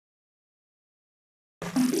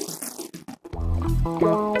Okay,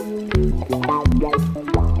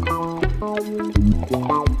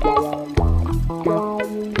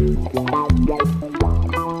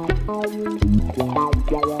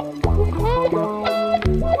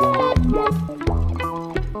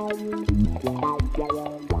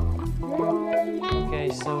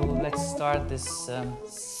 so let's start this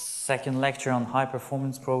second lecture on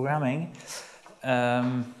high-performance programming.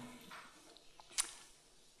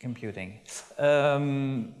 Computing.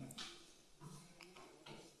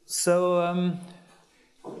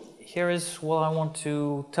 Here is what I want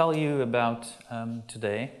to tell you about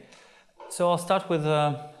today. So I'll start with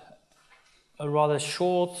a rather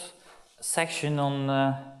short section on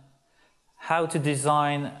how to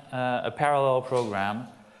design a parallel program,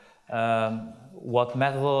 what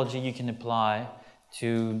methodology you can apply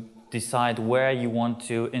to decide where you want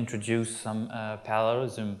to introduce some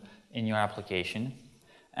parallelism in your application.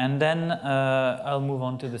 And then I'll move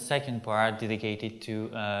on to the second part dedicated to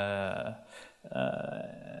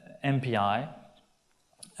MPI,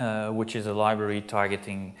 which is a library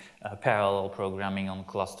targeting parallel programming on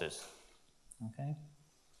clusters. Okay.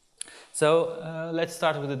 So let's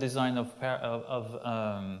start with the design of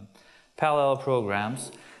parallel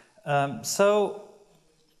programs. So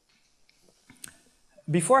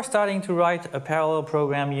before starting to write a parallel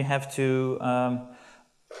program, you have to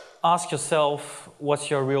ask yourself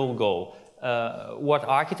what's your real goal, what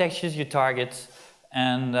architectures you target,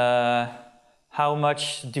 and how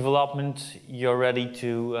much development you're ready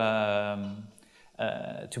to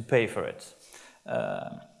pay for it.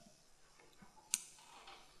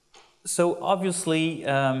 So obviously,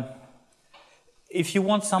 if you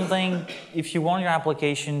want your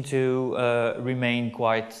application to remain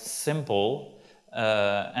quite simple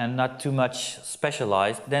and not too much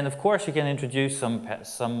specialized, then of course you can introduce some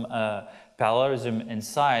parallelism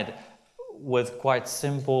inside with quite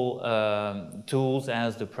simple tools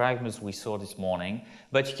as the pragmas we saw this morning,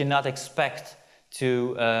 but you cannot expect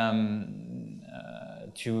to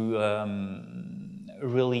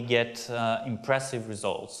really get impressive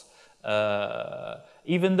results.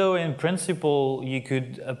 Even though in principle you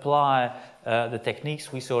could apply the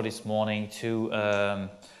techniques we saw this morning to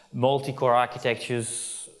multi-core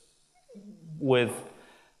architectures with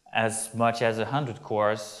as much as 100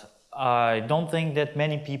 cores, I don't think that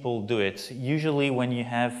many people do it. Usually when you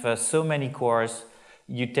have so many cores,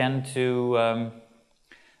 you tend to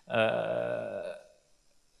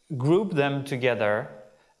group them together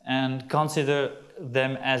and consider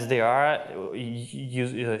them as they are,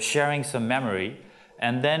 sharing some memory.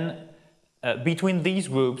 And then between these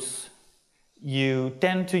groups, you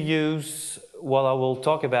tend to use what I will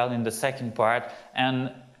talk about in the second part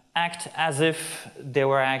and act as if they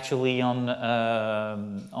were actually on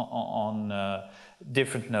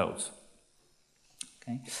different nodes.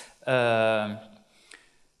 Okay. And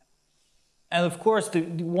of course,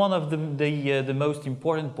 one of the most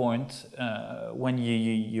important points when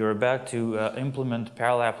you're about to implement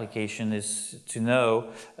parallel application is to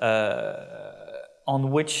know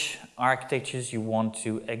on which architectures you want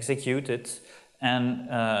to execute it, and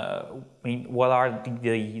what are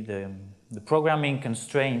the programming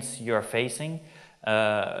constraints you're facing,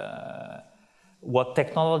 what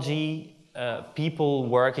technology people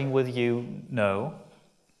working with you know.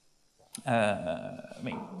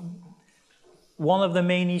 One of the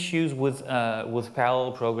main issues with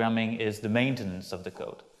parallel programming is the maintenance of the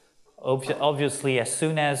code. Obviously, as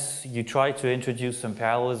soon as you try to introduce some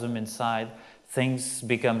parallelism inside, things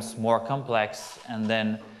becomes more complex and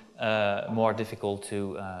then more difficult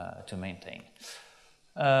to maintain.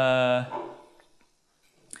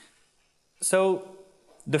 So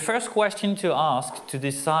the first question to ask to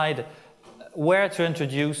decide where to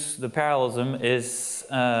introduce the parallelism is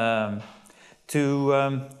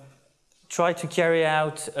to try to carry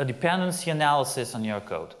out a dependency analysis on your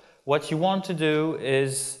code. What you want to do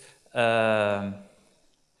is have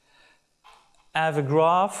a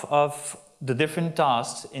graph of the different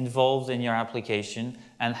tasks involved in your application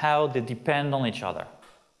and how they depend on each other.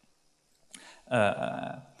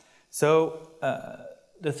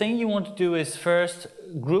 The thing you want to do is first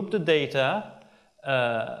group the data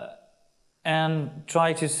and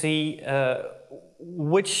try to see how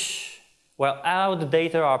the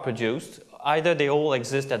data are produced. Either they all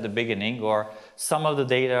exist at the beginning, or some of the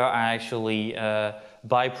data are actually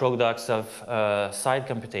byproducts of side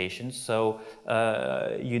computations. So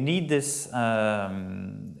you need this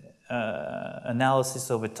analysis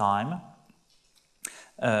over time.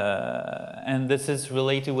 And this is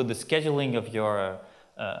related with the scheduling of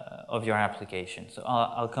your application. So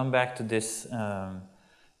I'll come back to this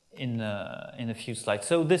in a few slides.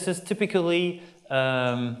 So this is typically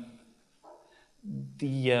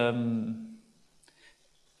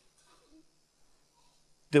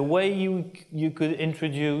the way you could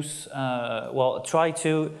introduce, well, try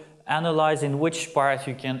to analyze in which part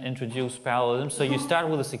you can introduce parallelism. So you start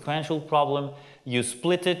with a sequential problem, you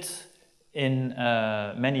split it in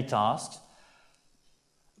many tasks,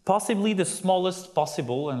 possibly the smallest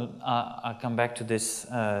possible, and I'll come back to this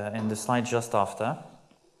in the slide just after.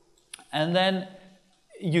 And then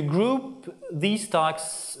you group these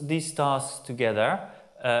tasks together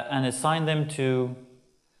and assign them to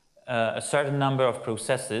a certain number of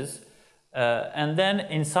processes, and then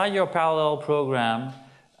inside your parallel program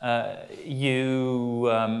you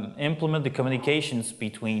implement the communications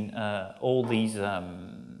between all these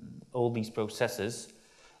processes,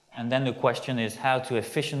 and then the question is how to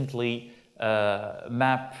efficiently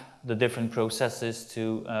map the different processes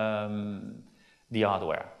to the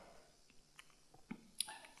hardware.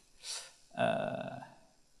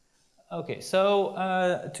 Okay, so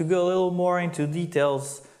to go a little more into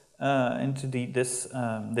details into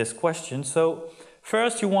this question. So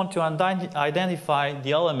first you want to identify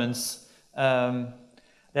the elements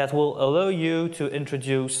that will allow you to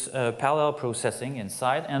introduce parallel processing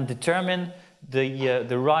inside and determine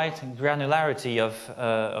the right granularity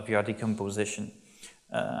of your decomposition.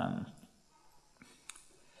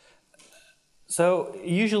 So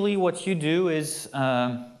usually what you do is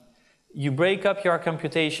you break up your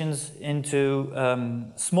computations into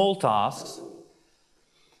small tasks,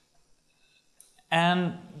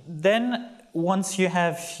 and then once you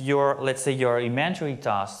have your, let's say, your elementary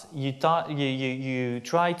tasks, you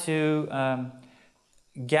try to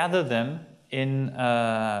gather them in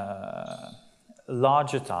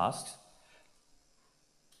larger tasks,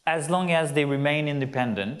 as long as they remain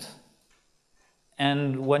independent.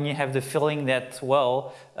 And when you have the feeling that,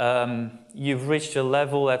 well, you've reached a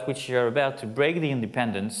level at which you're about to break the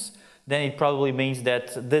independence, then it probably means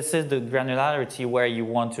that this is the granularity where you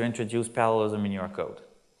want to introduce parallelism in your code.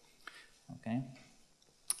 Okay.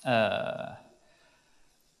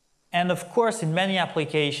 And of course, in many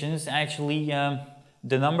applications, actually,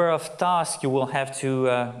 the number of tasks you will have to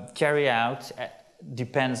carry out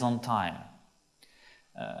depends on time.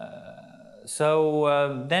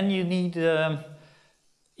 So then you need,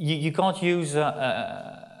 you can't use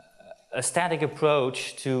a static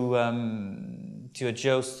approach to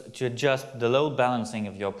adjust the load balancing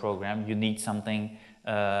of your program. You need something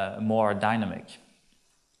more dynamic.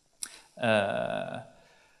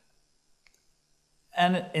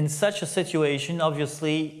 And in such a situation,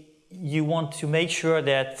 obviously, you want to make sure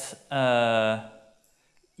that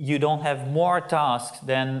you don't have more tasks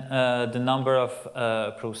than the number of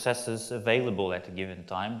processes available at a given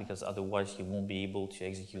time, because otherwise you won't be able to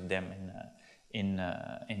execute them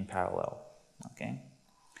in parallel. Okay.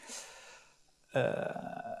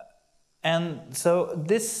 And so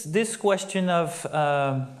this question of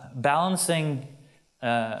balancing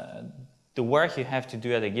the work you have to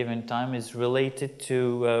do at a given time is related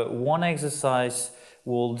to one exercise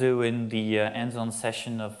we'll do in the hands-on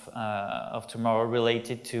session of tomorrow,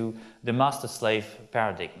 related to the master-slave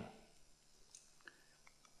paradigm.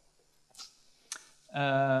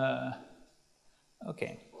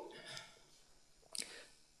 Okay.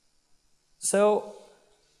 So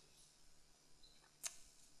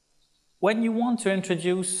when you want to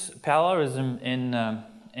introduce parallelism in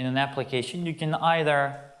an application, you can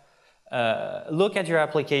either look at your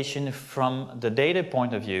application from the data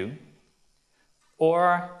point of view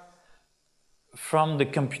or from the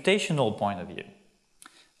computational point of view,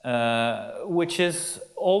 which is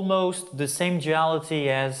almost the same duality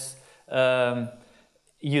as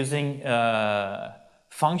using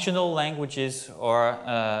functional languages or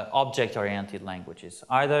object-oriented languages.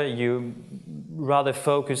 Either you rather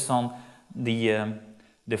focus on the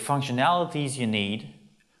functionalities you need,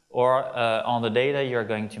 or on the data you're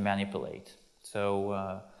going to manipulate.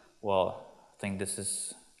 So, well, I think this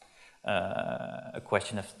is a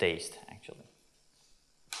question of taste, actually.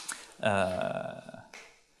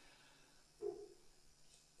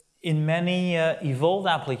 In many evolved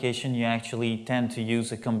applications, you actually tend to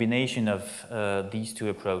use a combination of these two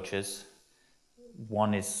approaches.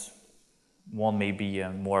 One may be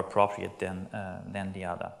more appropriate than the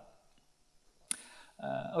other.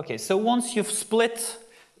 Okay, so once you've split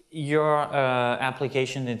your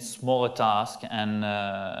application in smaller tasks and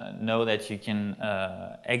know that you can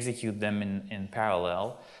execute them in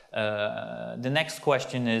parallel, the next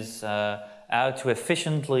question is how to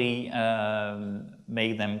efficiently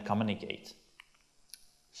make them communicate.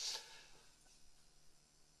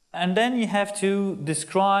 And then you have to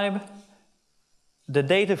describe the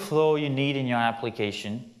data flow you need in your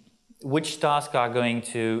application which tasks are going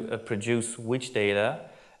to produce which data.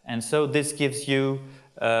 And so this gives you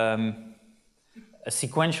a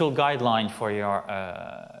sequential guideline for your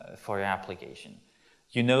application.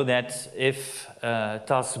 You know that if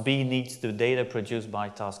task B needs the data produced by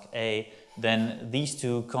task A, then these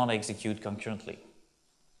two can't execute concurrently.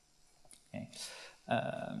 Okay.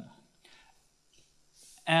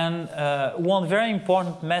 And one very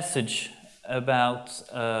important message about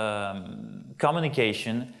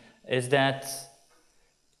communication is that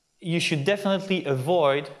you should definitely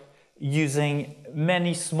avoid using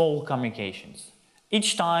many small communications.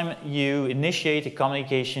 Each time you initiate a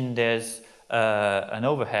communication, there's an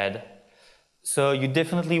overhead. So you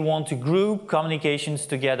definitely want to group communications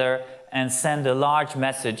together and send a large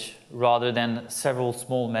message rather than several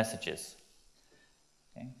small messages.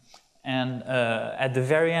 Okay. And at the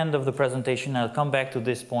very end of the presentation, I'll come back to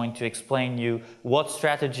this point to explain you what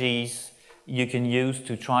strategies you can use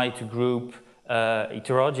to try to group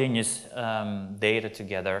heterogeneous data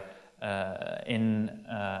together in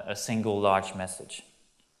a single large message.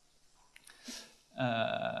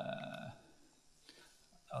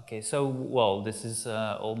 Okay, so, well, this is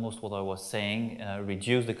almost what I was saying.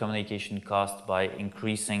 Reduce the communication cost by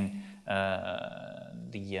increasing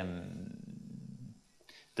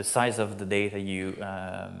the size of the data you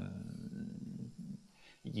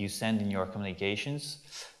send in your communications.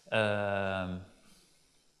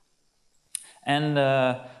 And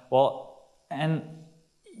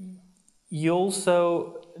you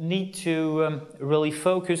also need to really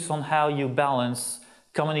focus on how you balance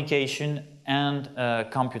communication and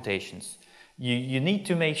computations. You need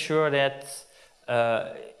to make sure that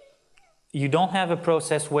you don't have a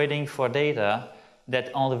process waiting for data that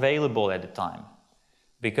aren't available at the time.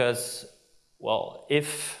 Because, well,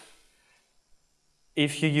 if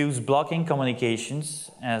you use blocking communications,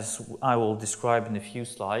 as I will describe in a few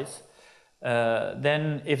slides,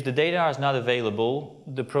 then if the data is not available,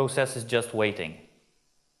 the process is just waiting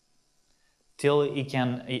till it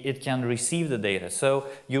can receive the data. So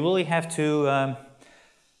you really have to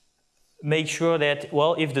make sure that,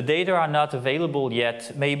 well, if the data are not available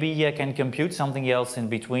yet, maybe you can compute something else in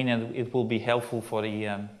between, and it will be helpful for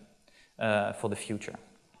the future.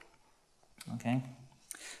 Okay.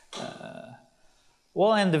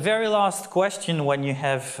 Well, and the very last question, when you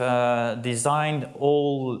have designed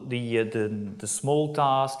all the small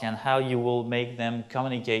tasks and how you will make them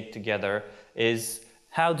communicate together, is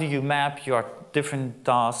how do you map your different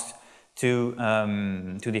tasks to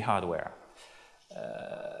the hardware?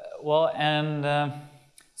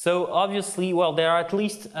 So obviously, well, there are at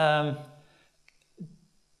least 2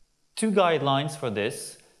 guidelines for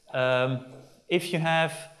this. If you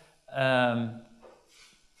have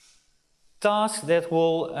tasks that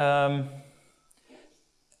will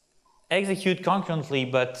execute concurrently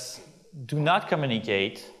but do not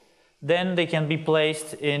communicate, then they can be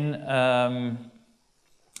placed in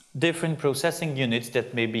different processing units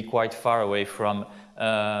that may be quite far away from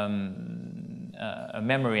a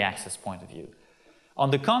memory access point of view.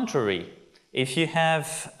 On the contrary, if you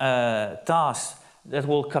have tasks that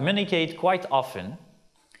will communicate quite often,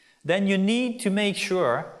 then you need to make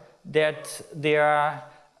sure that they are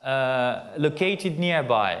located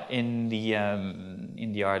nearby in the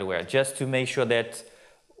hardware, just to make sure that,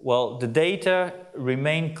 well, the data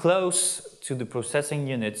remain close to the processing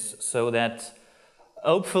units, so that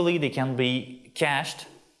hopefully they can be cached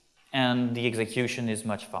and the execution is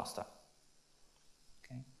much faster.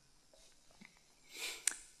 Okay.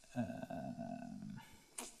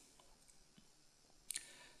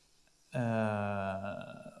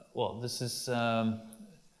 Well, this is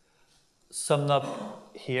summed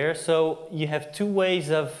up here. So you have 2 ways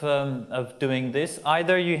of doing this.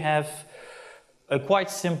 Either you have a quite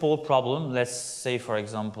simple problem. Let's say, for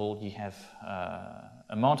example, you have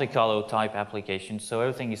a Monte Carlo type application, so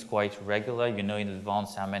everything is quite regular. You know in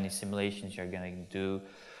advance how many simulations you're going to do.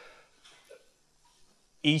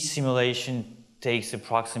 Each simulation takes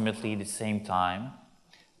approximately the same time.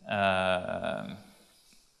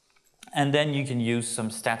 And then you can use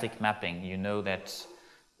some static mapping. You know that,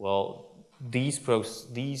 well, these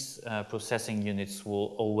processing units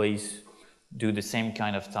will always do the same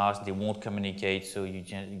kind of task. They won't communicate, so you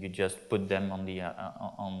just put them on the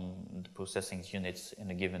processing units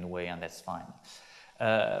in a given way, and that's fine.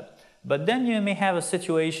 But then you may have a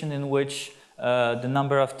situation in which the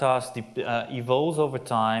number of tasks evolves over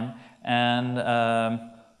time, and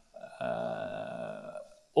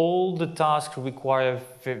all the tasks require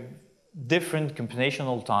different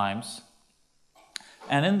computational times.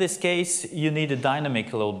 And in this case, you need a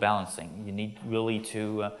dynamic load balancing. You need really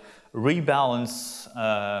to rebalance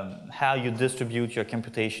how you distribute your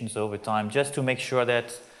computations over time, just to make sure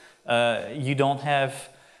that you don't have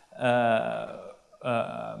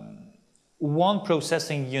one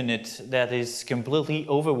processing unit that is completely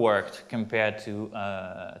overworked compared to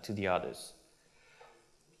the others.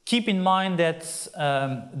 Keep in mind that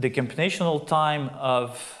the computational time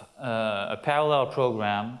of a parallel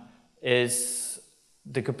program is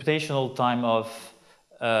the computational time of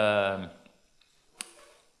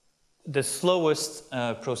the slowest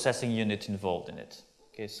processing unit involved in it.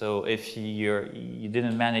 Okay, so if you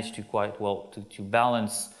didn't manage to quite well to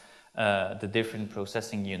balance the different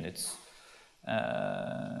processing units,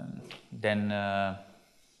 then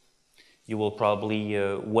you will probably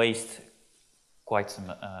waste quite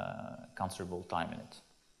some considerable time in it.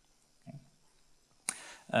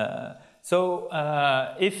 Okay. So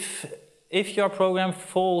if your program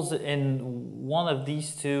falls in one of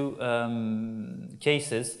these two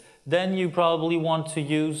cases, then you probably want to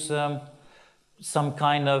use some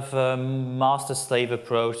kind of master-slave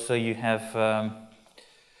approach. So you have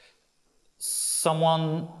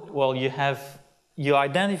you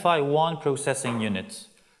identify one processing unit,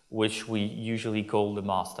 which we usually call the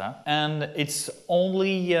master, and its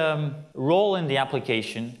only role in the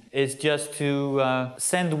application is just to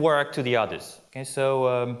send work to the others. Okay,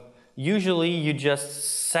 so usually you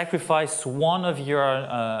just sacrifice one of your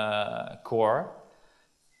core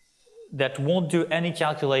that won't do any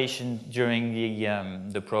calculation during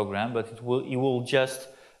the program, but it will just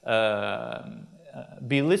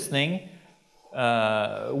be listening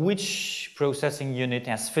which processing unit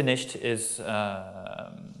has finished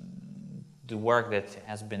the work that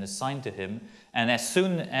has been assigned to him, and as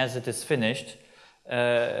soon as it is finished,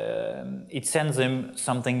 it sends him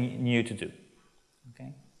something new to do.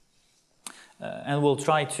 Okay, and we'll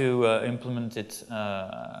try to implement it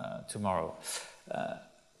tomorrow.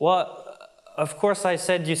 Well, of course, I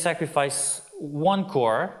said you sacrifice one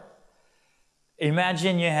core.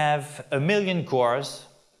 Imagine you have 1,000,000 cores.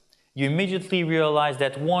 You immediately realize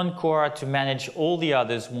that one core to manage all the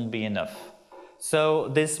others won't be enough. So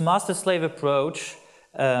this master-slave approach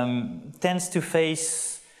tends to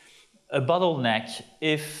face a bottleneck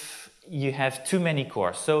if you have too many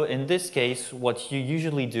cores. So in this case, what you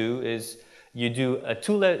usually do is you do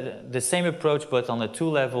the same approach but on a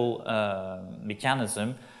two-level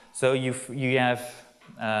mechanism. So you have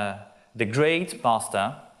the great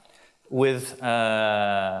master with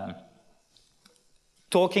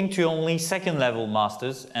talking to only second-level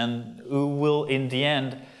masters, and who will in the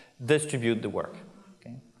end distribute the work.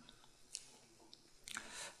 Okay.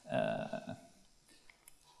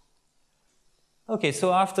 Okay,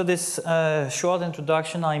 so after this short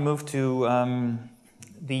introduction, I move to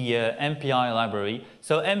the MPI library.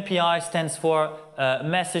 So MPI stands for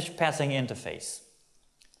Message Passing Interface.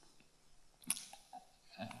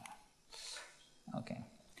 Okay.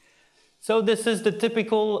 So this is the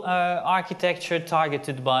typical architecture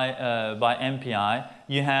targeted by MPI.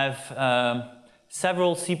 You have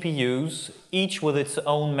several CPUs, each with its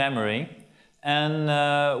own memory, and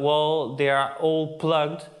well, they are all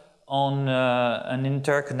plugged on an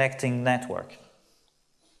interconnecting network.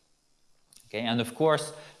 Okay, and of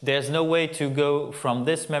course, there's no way to go from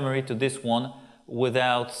this memory to this one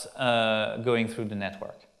without going through the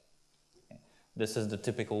network. Okay. This is the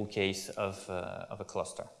typical case of a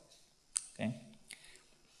cluster. Okay.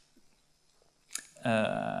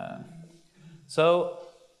 So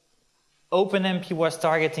OpenMP was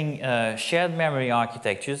targeting shared memory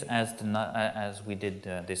architectures as we did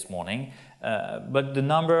this morning, but the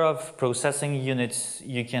number of processing units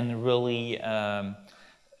you can really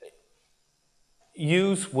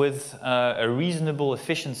use with a reasonable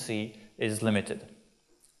efficiency is limited.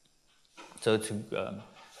 So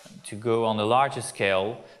to go on a larger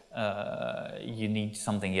scale, you need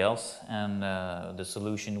something else, and the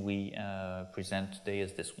solution we present today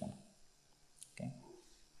is this one. Okay.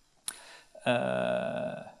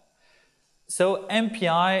 So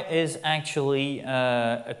MPI is actually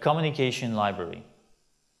a communication library.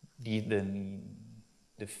 The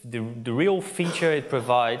real feature it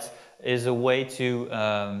provides is a way to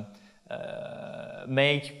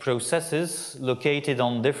make processes located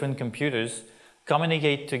on different computers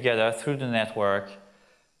communicate together through the network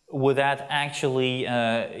without actually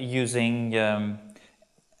using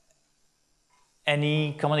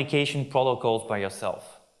any communication protocols by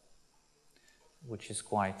yourself, which is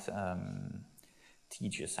quite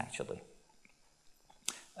tedious actually.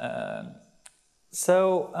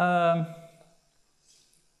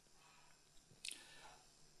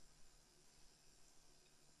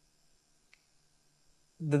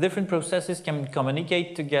 The different processes can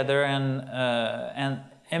communicate together, and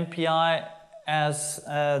MPI has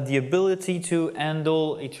the ability to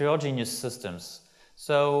handle heterogeneous systems.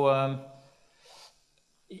 So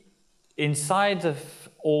inside of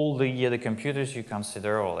all the computers you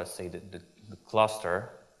consider, or let's say the cluster,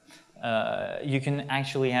 you can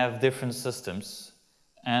actually have different systems,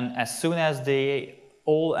 and as soon as they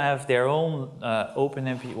all have their own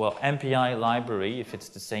MPI library, if it's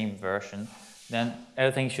the same version, then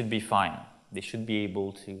everything should be fine. They should be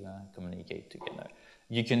able to communicate together.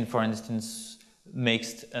 You can, for instance,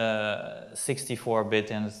 mix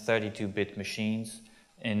 64-bit and 32-bit machines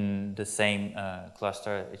in the same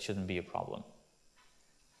cluster. It shouldn't be a problem.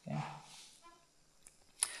 Okay.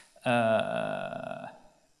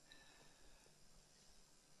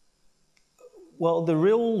 Well, the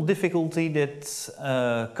real difficulty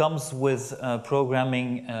that comes with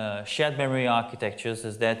programming shared memory architectures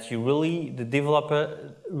is that the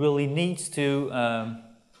developer really needs to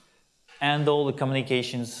handle the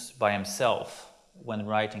communications by himself when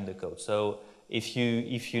writing the code. So if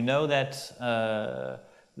you know that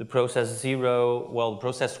the process 0, well,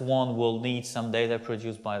 process 1 will need some data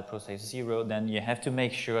produced by process 0, then you have to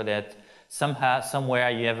make sure that somewhere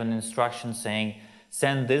you have an instruction saying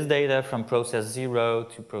send this data from process 0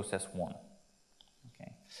 to process 1.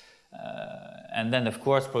 Okay. And then, of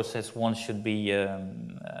course, process 1 should be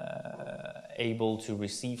able to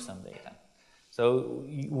receive some data. So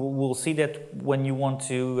we'll see that when you want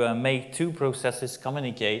to make two processes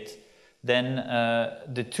communicate, then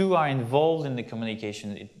the two are involved in the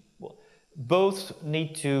communication. Both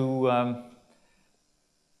need to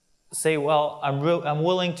say, well, I'm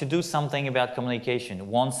willing to do something about communication.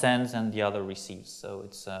 One sends and the other receives. So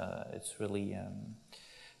it's really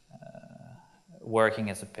working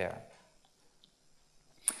as a pair.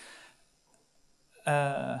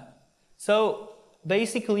 So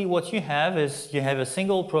basically what you have is you have a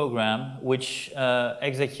single program which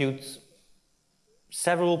executes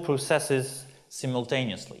several processes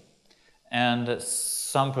simultaneously. And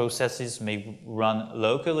some processes may run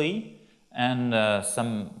locally, and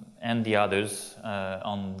the others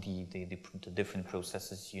on the different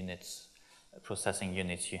processing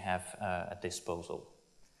units you have at disposal.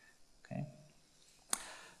 Okay.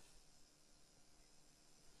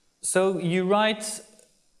 So you write,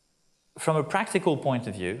 from a practical point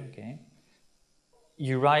of view, okay,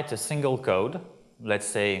 you write a single code, let's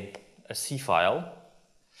say a C file,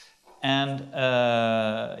 and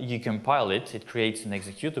you compile it. It creates an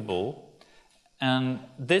executable. And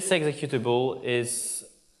this executable is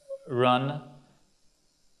run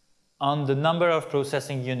on the number of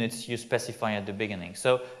processing units you specify at the beginning.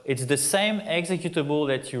 So it's the same executable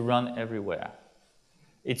that you run everywhere.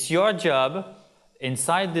 It's your job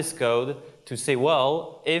inside this code to say,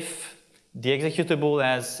 well, if the executable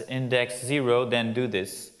has index 0, then do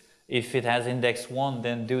this. If it has index 1,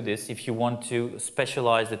 then do this. If you want to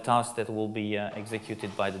specialize the task that will be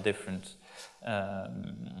executed by the different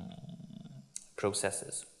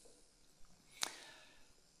processes.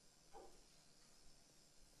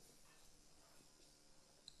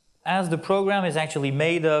 As the program is actually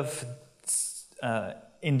made of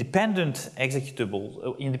independent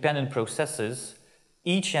executables, independent processes,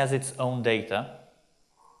 each has its own data,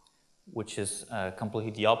 which is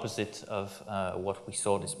completely the opposite of what we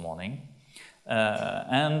saw this morning.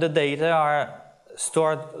 And the data are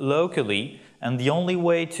stored locally, and the only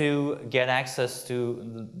way to get access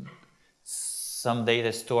to some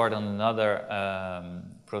data stored on another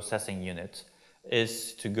processing unit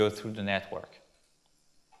is to go through the network.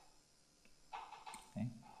 Okay.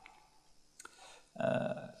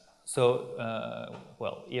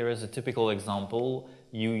 Well, here is a typical example.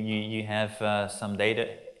 You have some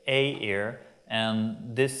data A here,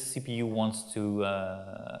 and this CPU wants to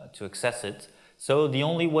access it. So the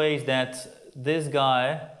only way is that this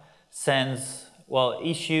guy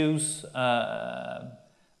issues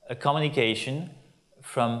a communication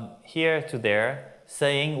from here to there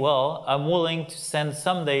saying, well, I'm willing to send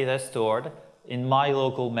some data stored in my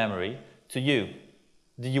local memory to you.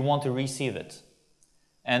 Do you want to receive it?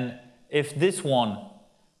 And if this one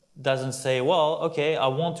doesn't say, well, okay, I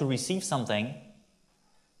want to receive something,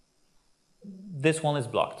 this one is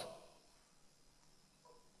blocked.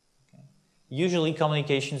 Okay. Usually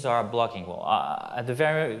communications are blocking. Well, at the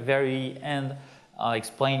very end, I'll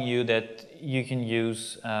explain you that you can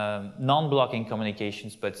use non-blocking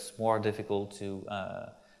communications, but it's more difficult to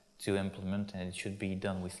implement, and it should be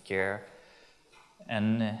done with care.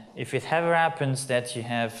 And if it ever happens that you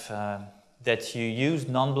have that you use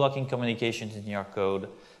non-blocking communications in your code,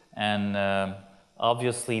 and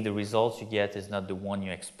obviously the result you get is not the one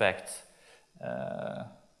you expect,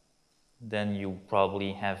 then you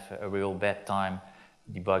probably have a real bad time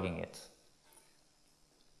debugging it.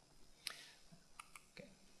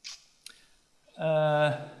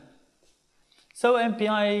 So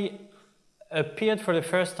MPI appeared for the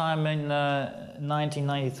first time in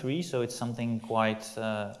 1993, so it's something quite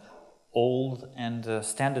old and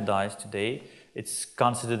standardized today. It's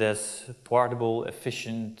considered as portable,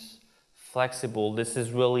 efficient, flexible. This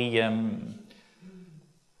is really,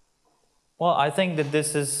 well, I think that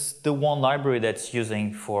this is the one library that's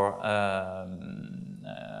using for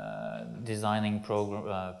designing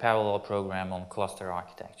parallel program on cluster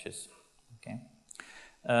architectures. Okay.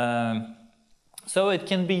 So it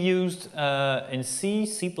can be used in C,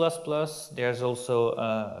 C++. There's also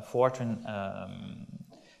a Fortran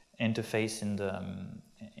interface in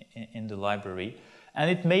the library, and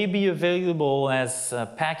it may be available as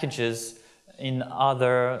packages in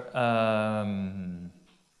other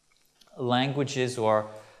languages or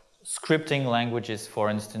scripting languages. For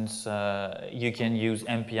instance, you can use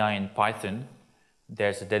MPI in Python.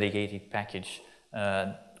 There's a dedicated package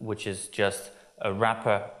which is just a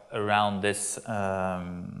wrapper around this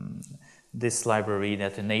this library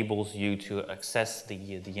that enables you to access the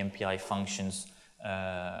MPI functions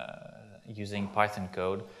using Python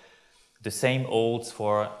code. The same holds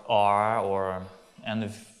for R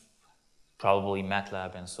and probably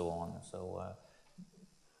MATLAB and so on. So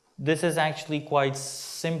this is actually quite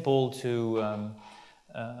simple to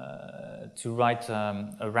write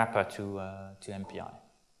a wrapper to MPI.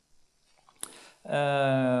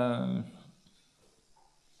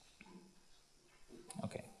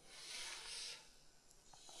 Okay.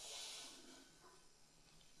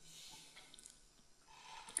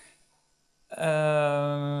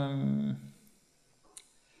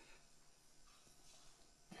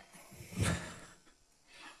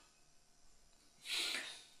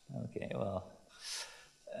 Okay, well,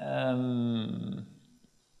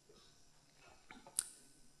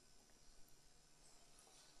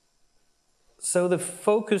 so the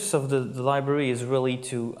focus of the library is really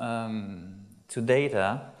to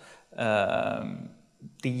data.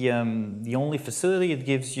 The only facility it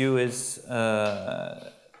gives you is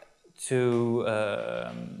to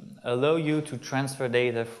allow you to transfer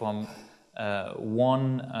data from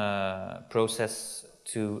one process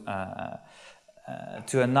to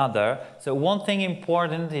another. So one thing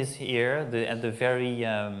important is here, at the very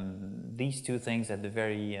these two things at the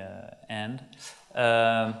very end,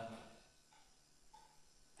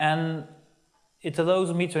 and it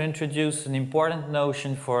allows me to introduce an important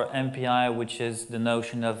notion for MPI, which is the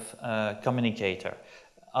notion of communicator.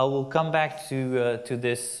 I will come back to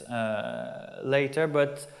this later,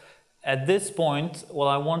 but at this point, what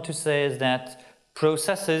I want to say is that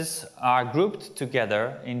processes are grouped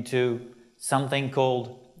together into something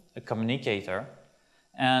called a communicator.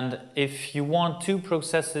 And if you want two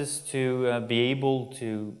processes to be able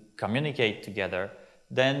to communicate together,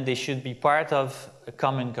 then they should be part of a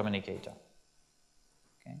common communicator.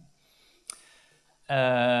 Okay.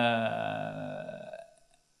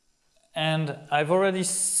 And I've already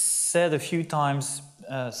said a few times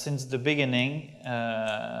since the beginning,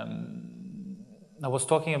 I was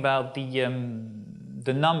talking about the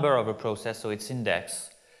number of a process, so its index.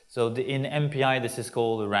 So in MPI, this is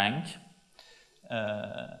called a rank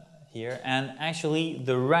here. And actually,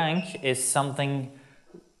 the rank is something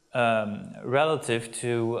relative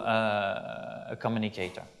to a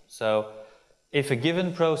communicator. So if a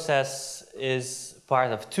given process is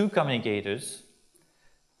part of two communicators,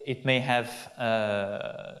 it may have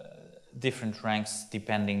different ranks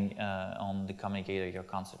depending on the communicator you're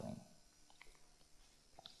considering.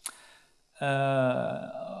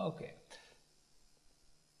 Okay.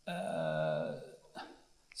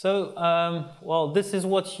 Well, this is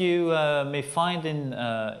what you may find in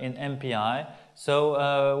MPI. So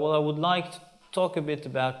what I would like to talk a bit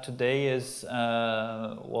about today is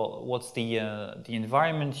well, what's the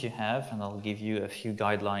environment you have, and I'll give you a few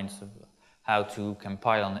guidelines of how to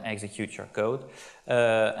compile and execute your code.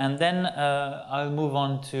 And then I'll move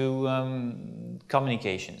on to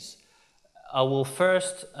communications. I will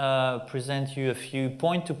first present you a few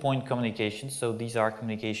point-to-point communications. So these are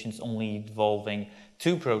communications only involving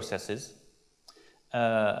two processes.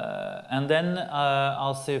 And then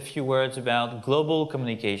I'll say a few words about global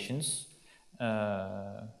communications.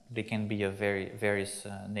 They can be of various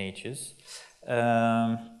natures.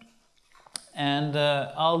 And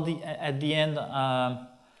at the end, I'll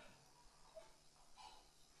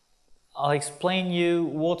explain you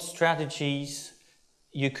what strategies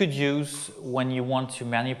you could use when you want to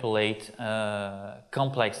manipulate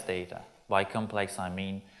complex data. By complex, I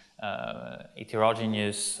mean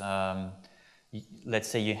heterogeneous. Let's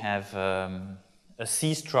say you have a a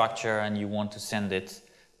C structure and you want to send it,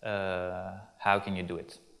 how can you do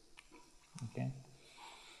it? Okay.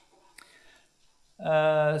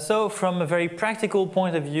 So from a very practical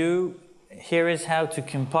point of view, here is how to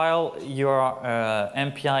compile your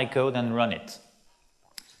MPI code and run it.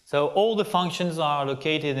 So all the functions are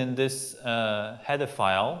located in this header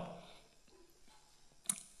file.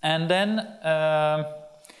 And then,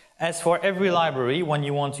 as for every library, when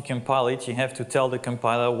you want to compile it, you have to tell the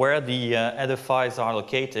compiler where the header files are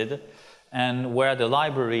located and where the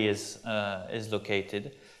library is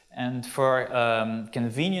located. And for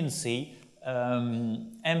conveniency,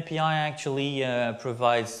 MPI actually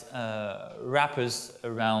provides wrappers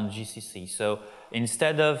around GCC. So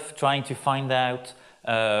instead of trying to find out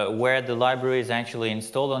where the library is actually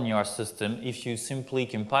installed on your system, if you simply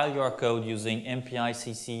compile your code using MPI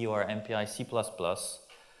CC or MPI C++,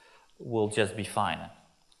 will just be fine.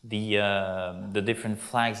 The different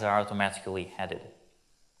flags are automatically headed.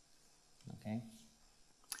 Okay.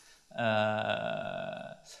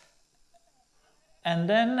 And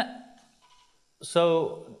then,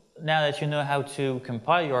 so now that you know how to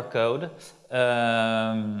compile your code,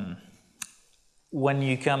 when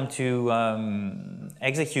you come to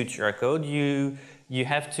execute your code, you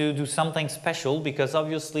have to do something special, because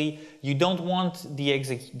obviously you don't want the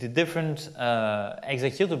different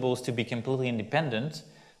executables to be completely independent,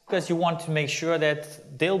 because you want to make sure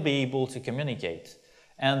that they'll be able to communicate.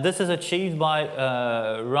 And this is achieved by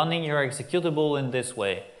running your executable in this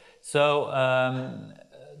way. So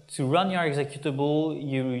to run your executable,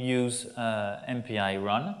 you use MPI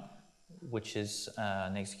run, which is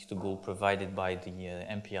an executable provided by the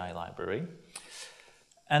MPI library.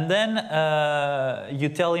 And then you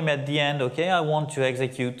tell him at the end, okay, I want to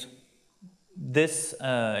execute this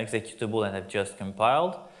executable that I've just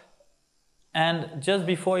compiled. And just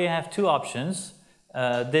before, you have two options.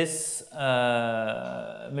 This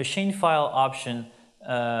machine file option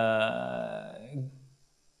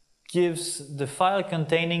gives the file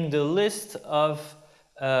containing the list of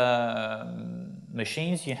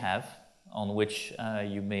machines you have on which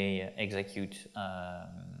you may execute,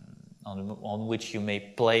 on which you may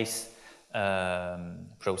place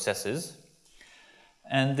processes.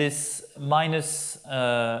 And this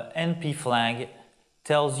 -np flag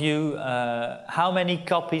tells you how many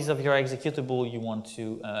copies of your executable you want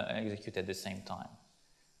to execute at the same time.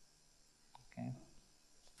 Okay.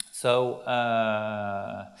 So,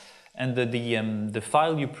 and the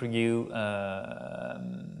file you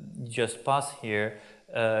just pass here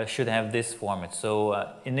should have this format. So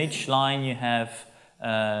in each line you have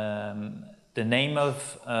the name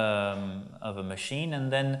of a machine,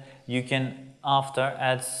 and then you can after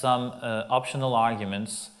add some optional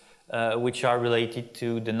arguments which are related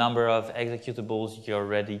to the number of executables you're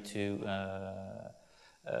ready to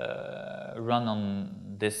run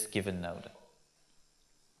on this given node.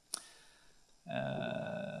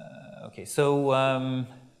 Okay, so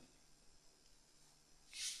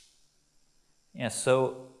yeah,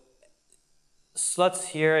 so slots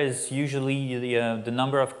here is usually the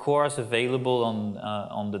number of cores available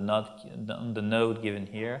on the node given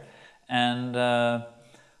here, and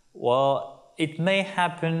well, it may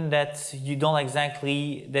happen that you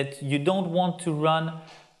don't want to run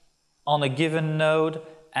on a given node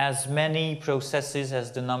as many processes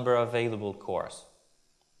as the number of available cores.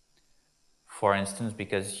 For instance,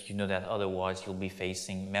 because you know that otherwise you'll be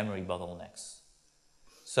facing memory bottlenecks.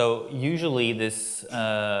 So usually this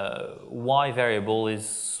y variable is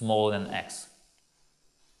smaller than x.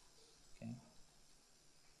 Okay.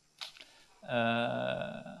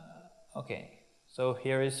 Okay. So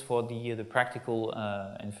here is for the practical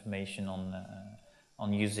information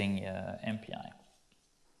on using MPI.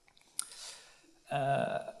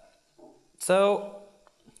 So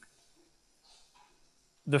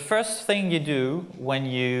the first thing you do when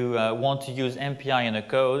you want to use MPI in a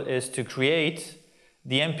code is to create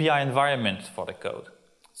the MPI environment for the code.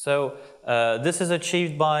 So this is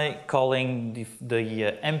achieved by calling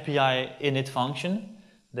the MPI init function,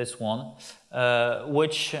 this one,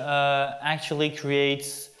 which actually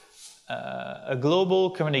creates a global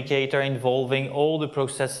communicator involving all the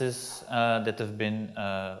processes that have been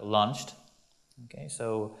launched. Okay,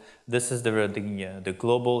 so this is the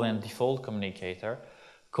global and default communicator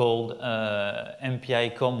called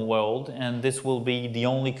MPI com world, and this will be the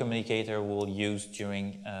only communicator we'll use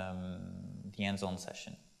during the hands-on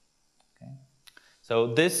session. Okay. So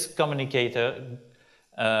this communicator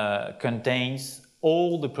contains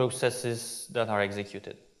all the processes that are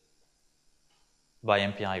executed by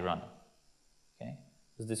MPI run. Okay,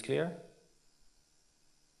 is this clear?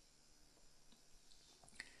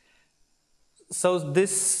 So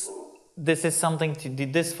this this is something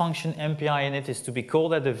this function MPI init is to be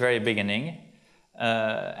called at the very beginning,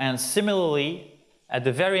 and similarly at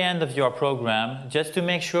the very end of your program, just to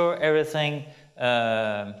make sure everything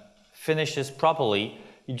finishes properly,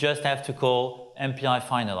 you just have to call MPI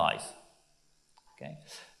finalize. Okay,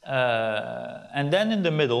 and then in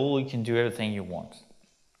the middle you can do everything you want.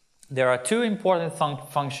 There are two important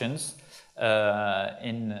functions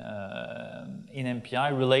in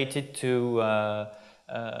MPI related to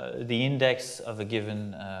the index of a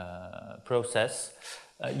given process.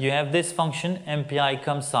 You have this function MPI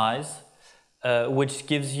comsize, which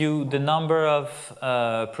gives you the number of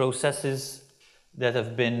processes that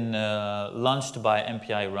have been launched by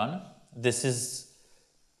MPI run. This is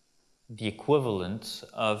the equivalent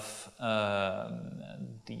of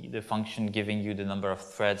the function giving you the number of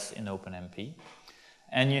threads in OpenMP.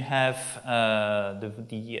 And you have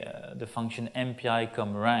the function MPI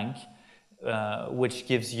comRank, which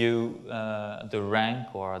gives you the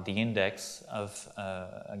rank or the index of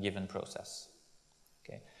a given process.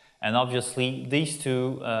 Okay. And obviously these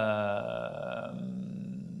two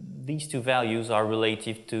values are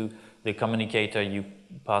relative to the communicator you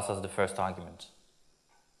pass as the first argument.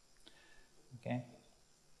 Okay.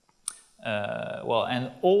 Well,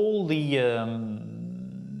 and all the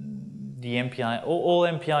MPI, all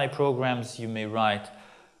MPI programs you may write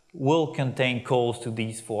will contain calls to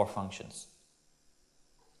these four functions.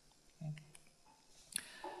 Okay.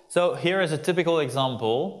 So here is a typical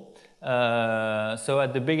example. So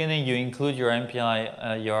at the beginning you include your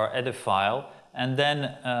MPI, your header file, and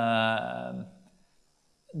then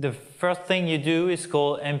the first thing you do is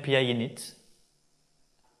call MPI init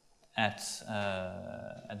at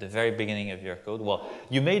the very beginning of your code. Well,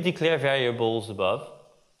 you may declare variables above,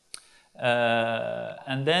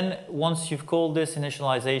 and then once you've called this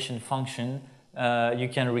initialization function, you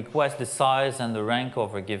can request the size and the rank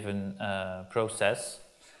of a given process,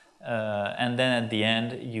 and then at the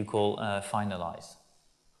end you call finalize.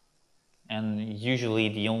 And usually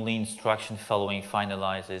the only instruction following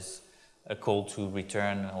finalize is a call to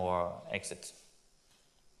return or exit.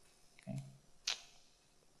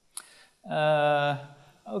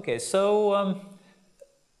 Okay, so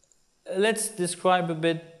let's describe a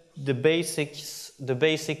bit the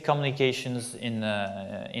basic communications in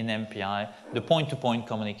MPI, the point-to-point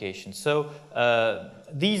communication. So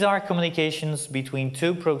these are communications between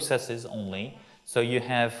two processes only. So you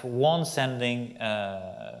have one sending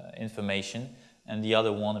information and the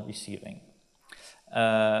other one receiving.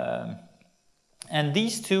 And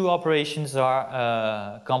these two operations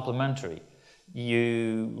are complementary.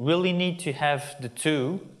 You really need to have the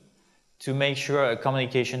two to make sure a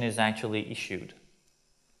communication is actually issued.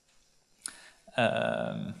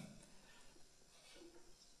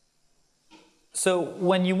 So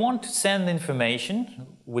when you want to send information,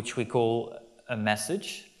 which we call a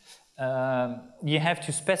message, you have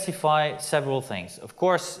to specify several things. Of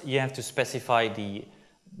course, you have to specify the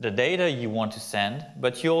data you want to send,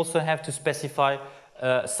 but you also have to specify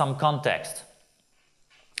some context.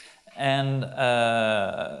 And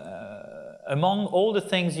among all the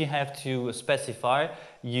things you have to specify,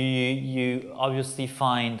 you obviously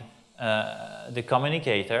find the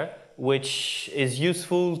communicator, which is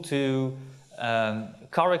useful to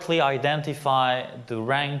correctly identify the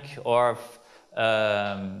rank of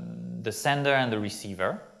the sender and the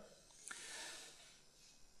receiver.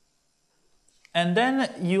 And then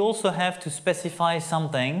you also have to specify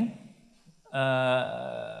something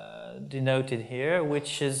denoted here,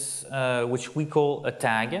 which is which we call a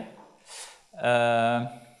tag.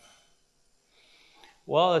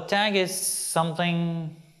 Well, a tag is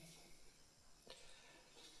something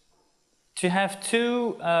to have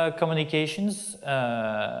two communications,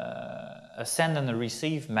 a send and a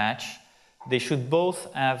receive match. They should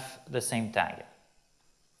both have the same tag.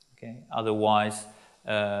 Okay, otherwise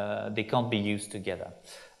they can't be used together.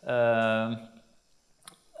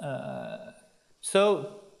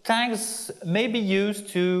 So tags may be used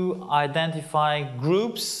to identify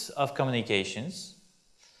groups of communications.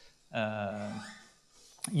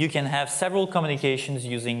 You can have several communications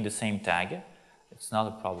using the same tag. It's not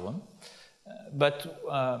a problem. But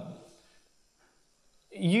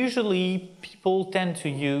usually people tend to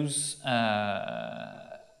use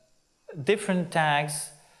different tags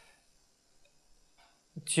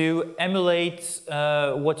to emulate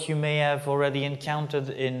what you may have already encountered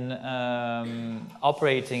in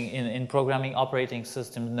programming operating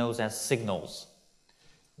systems known as signals.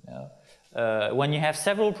 You know, when you have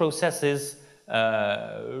several processes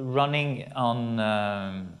running on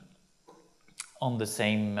the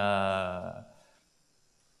same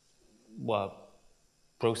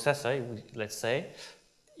processor, let's say,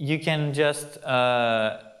 you can just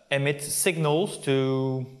emit signals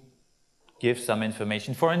to give some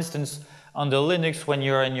information. For instance, on the Linux, when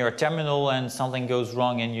you're in your terminal and something goes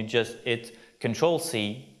wrong and you just hit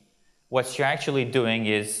Control-C, what you're actually doing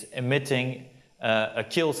is emitting a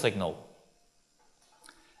kill signal.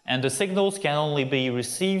 And the signals can only be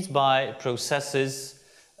received by processes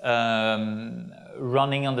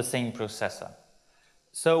running on the same processor.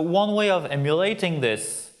 So one way of emulating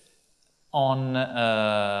this on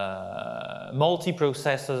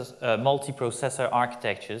multiprocessor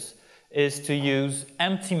architectures is to use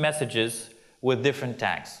empty messages with different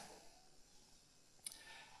tags.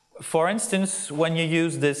 For instance, when you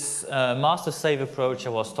use this master-slave approach I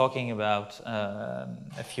was talking about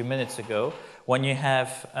a few minutes ago, when you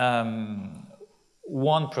have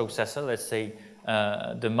one processor, let's say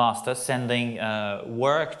the master, sending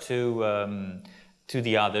work to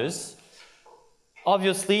the others,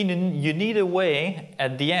 obviously you need a way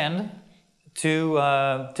at the end to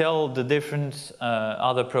tell the different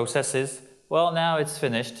other processes, well, now it's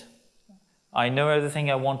finished. I know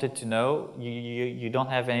everything I wanted to know. You don't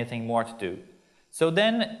have anything more to do. So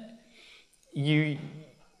then you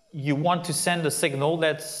want to send a signal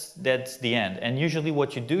that's the end. And usually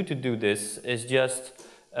what you do to do this is just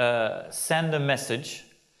send a message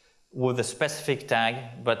with a specific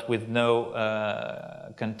tag, but with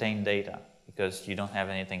no contained data, because you don't have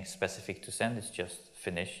anything specific to send. It's just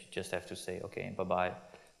finish. You just have to say, okay, bye-bye.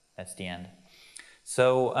 That's the end.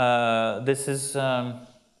 So this is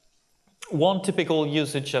one typical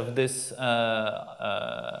usage of this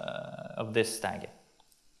tag.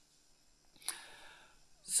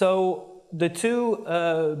 So the two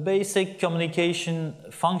basic communication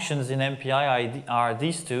functions in MPI are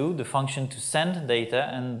these two: the function to send data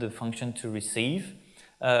and the function to receive,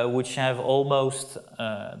 which have almost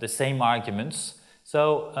the same arguments.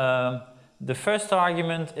 So the first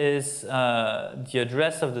argument is the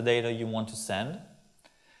address of the data you want to send.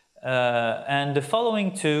 And the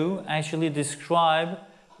following two actually describe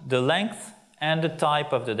the length and the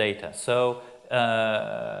type of the data. So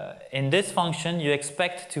in this function, you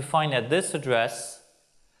expect to find at this address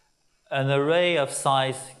an array of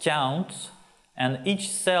size count, and each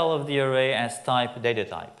cell of the array has type data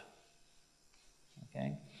type.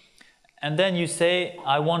 Okay? And then you say,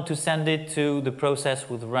 I want to send it to the process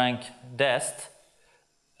with rank dest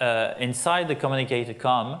inside the communicator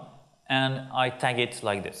com, and I tag it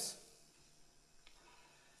like this.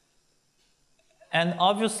 And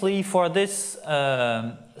obviously for this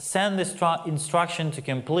send instruction to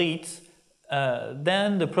complete,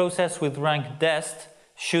 then the process with rank dest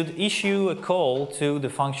should issue a call to the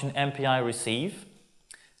function MPI receive.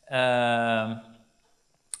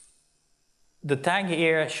 The tag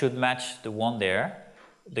here should match the one there.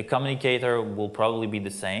 The communicator will probably be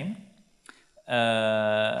the same.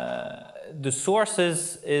 The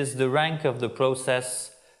sources is the rank of the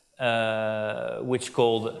process which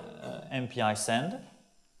called MPI send.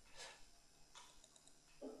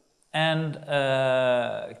 And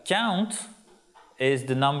count is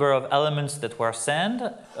the number of elements that were sent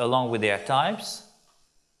along with their types.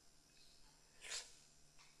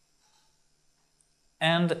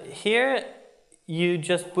 And here you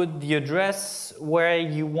just put the address where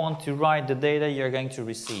you want to write the data you're going to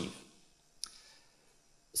receive.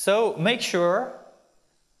 So make sure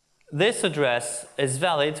this address is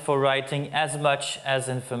valid for writing as much as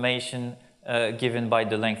information given by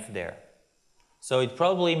the length there. So it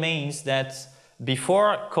probably means that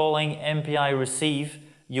before calling MPI receive,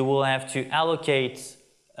 you will have to allocate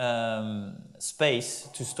space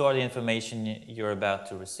to store the information you're about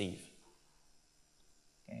to receive.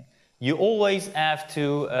 Okay. You always have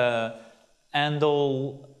to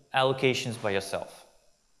handle allocations by yourself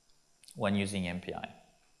when using MPI.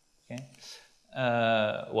 Okay.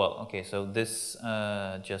 So this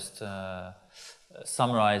just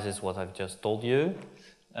summarizes what I've just told you.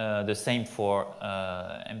 The same for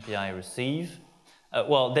MPI receive.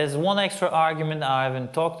 There's one extra argument I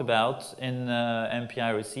haven't talked about in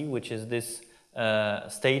MPI receive, which is this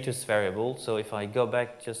status variable. So if I go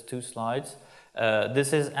back just 2 slides,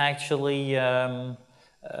 this is actually,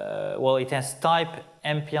 it has type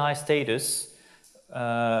MPI status,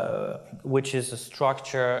 which is a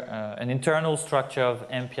structure, an internal structure of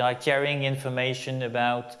MPI carrying information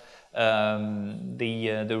about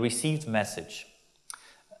the received message.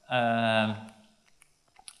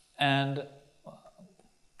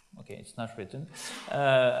 It's not written.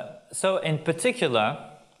 So in particular,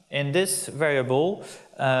 in this variable,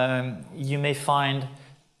 you may find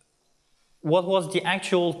what was the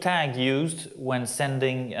actual tag used when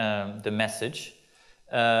sending the message.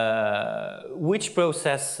 which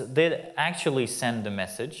process did actually send the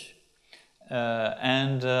message,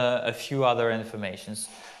 and a few other informations.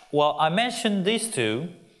 Well, I mentioned these two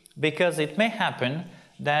because it may happen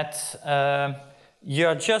that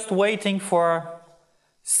you're just waiting for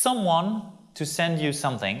someone to send you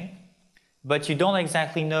something, but you don't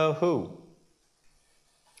exactly know who.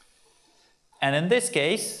 And in this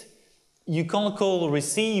case, you can't call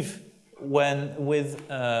receive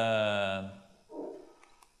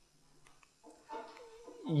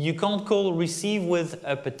you can't call receive with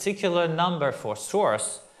a particular number for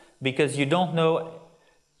source because you don't know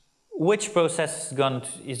which process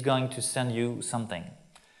is going to send you something.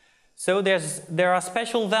 So there are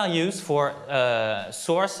special values for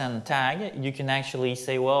source and tag. You can actually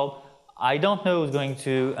say, well, I don't know who's going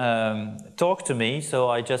to talk to me, so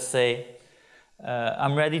I just say,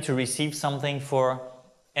 I'm ready to receive something for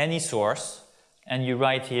any source, and you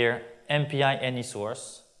write here MPI any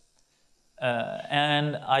source.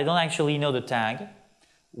 And I don't actually know the tag,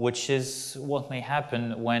 which is what may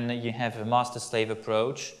happen when you have a master-slave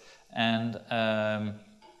approach and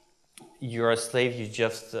you're a slave. You've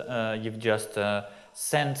just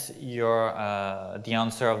sent the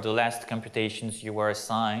answer of the last computations you were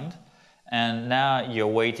assigned, and now you're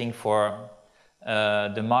waiting for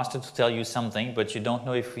the master to tell you something, but you don't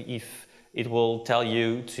know if it will tell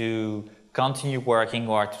you to continue working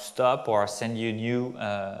or to stop or send you new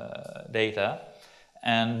data.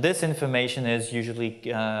 And this information is usually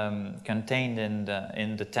contained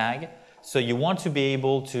in the tag. So you want to be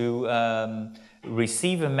able to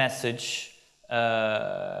receive a message,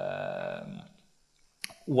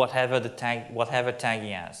 whatever tag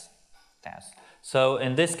he has. So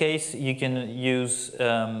in this case, you can use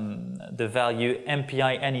the value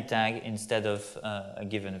MPI any tag instead of a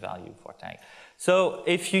given value for tag. So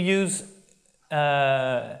if you use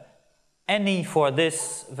any for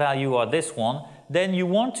this value or this one, then you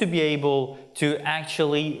want to be able to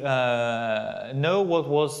actually know what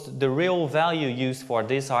was the real value used for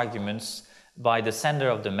these arguments by the sender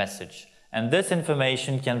of the message. And this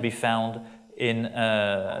information can be found in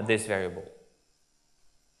this variable.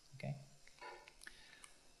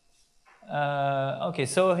 Okay,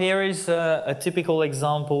 so here is a typical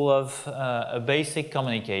example of a basic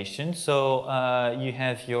communication. So you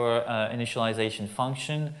have your initialization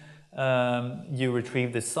function, you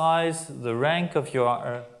retrieve the size, the rank of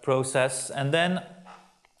your process, and then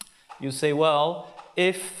you say, well,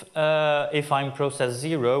 if I'm process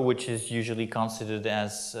 0, which is usually considered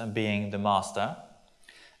as being the master,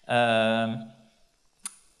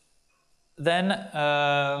 then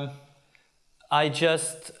I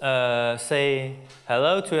just say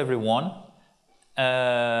hello to everyone.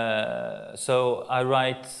 So I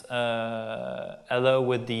write hello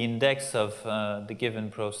with the index of the given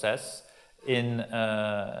process in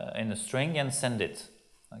a string and send it.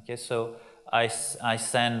 Okay, so I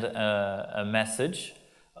send a message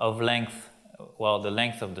of length, well, the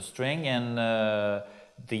length of the string, and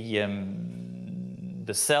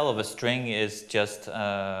the cell of a string is just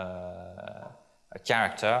a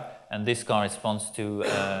character, and this corresponds to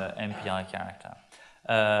MPI character.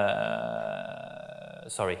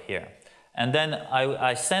 Sorry, here. And then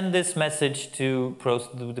I send this message to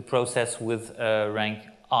the process with rank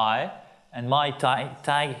I, and my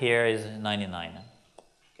tag here is 99.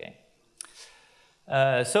 Okay.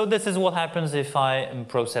 So this is what happens if I am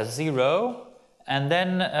process 0, and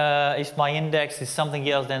then if my index is something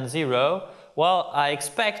else than 0, well, I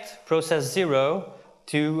expect process 0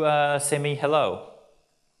 to say me hello.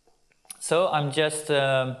 So I'm just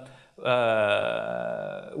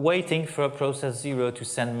waiting for process 0 to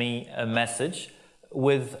send me a message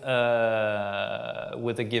with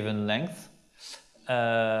a given length,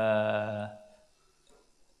 and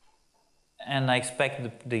I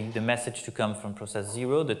expect the message to come from process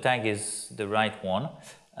 0. The tag is the right one,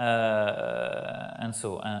 and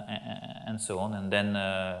so on, and then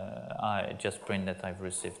I just print that I've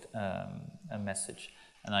received a message,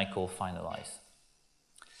 and I call finalize.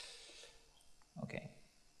 Okay.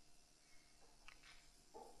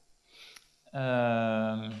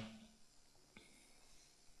 Well,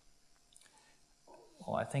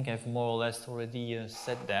 I think I've more or less already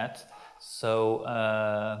said that. So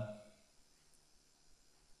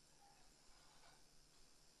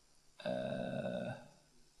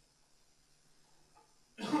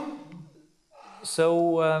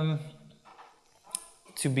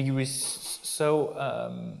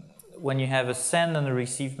when you have a send and a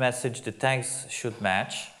receive message, the tags should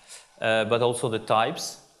match, but also the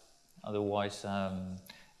types. Otherwise,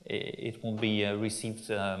 it won't be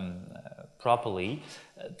received properly.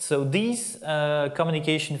 So these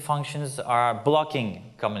communication functions are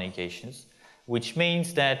blocking communications, which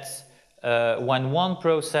means that when one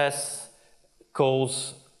process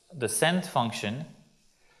calls the send function,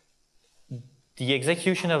 the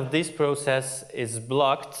execution of this process is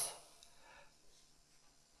blocked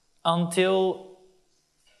until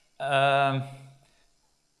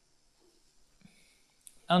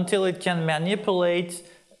it can manipulate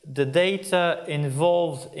the data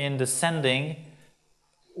involved in the sending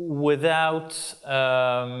without,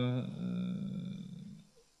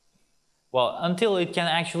 well, until it can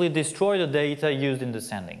actually destroy the data used in the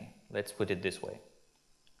sending. Let's put it this way.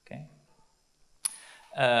 Okay.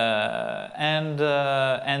 And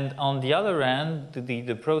on the other end,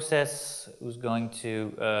 the process who's going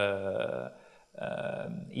to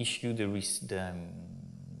issue the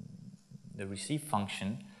receive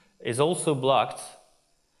function is also blocked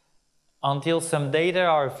until some data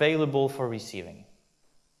are available for receiving.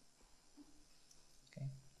 Okay.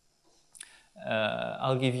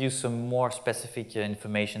 I'll give you some more specific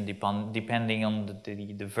information depending on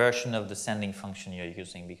the version of the sending function you're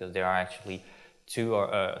using, because there are actually 2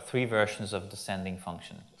 or 3 versions of the sending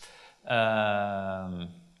function.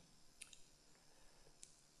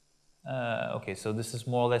 Okay, so this is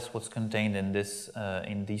more or less what's contained in this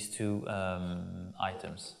in these 2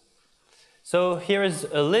 items. So here is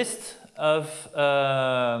a list of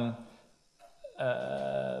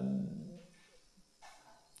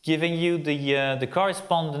giving you the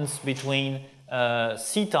correspondence between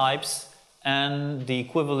C types and the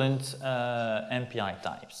equivalent MPI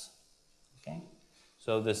types. Okay,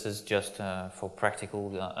 so this is just for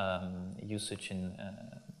practical usage in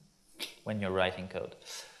when you're writing code.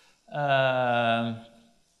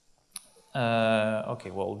 Okay,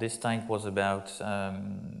 well, this time was about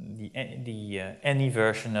any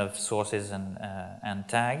version of sources and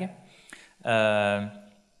tag,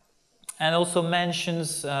 and also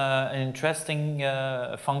mentions an interesting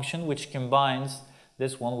function which combines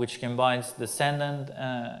which combines the send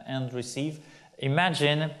and receive.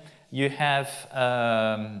 Imagine you have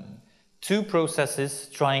 2 processes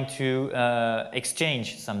trying to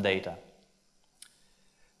exchange some data.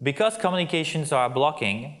 Because communications are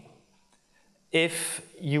blocking, if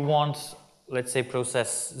you want, let's say,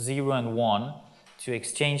 process 0 and 1 to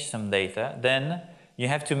exchange some data, then you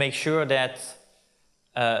have to make sure that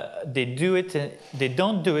they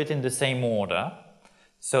don't do it in the same order,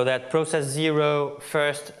 so that process 0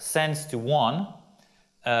 first sends to 1,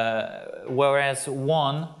 whereas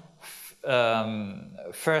 1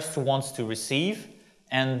 first wants to receive,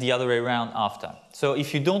 and the other way around after. So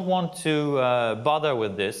if you don't want to bother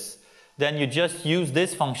with this, then you just use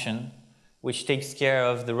this function, which takes care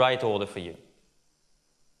of the right order for you.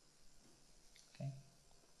 Okay.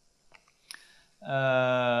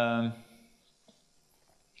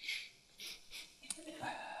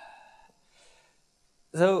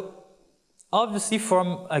 So obviously,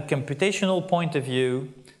 from a computational point of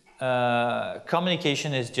view,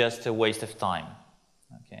 communication is just a waste of time.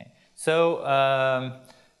 Okay. So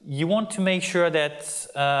you want to make sure that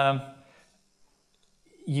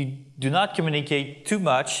you do not communicate too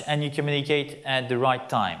much and you communicate at the right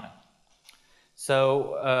time.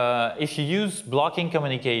 So if you use blocking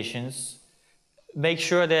communications, make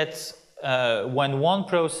sure that when one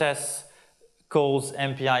process calls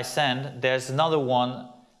MPI send, there's another one,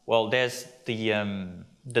 well, there's the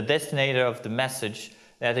destinator of the message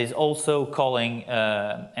that is also calling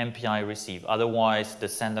MPI receive. Otherwise, the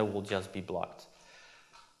sender will just be blocked.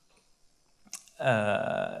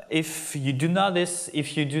 If you do not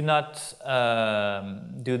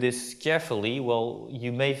do this carefully, well,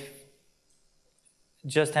 you may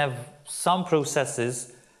just have some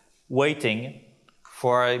processes waiting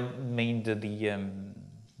for,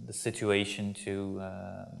 the situation to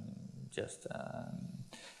just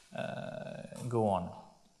go on.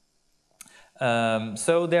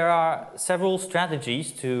 So there are several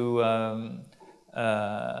strategies to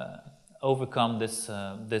overcome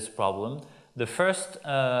this problem. The first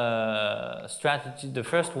the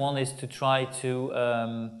first one is to try to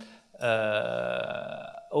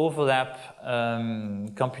overlap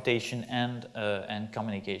computation and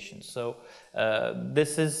communication. So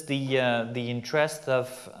this is the interest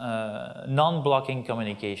of non-blocking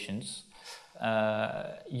communications.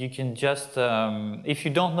 You can just, if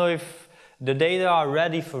you don't know if the data are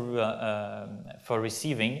ready for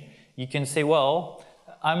receiving, you can say, well,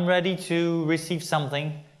 I'm ready to receive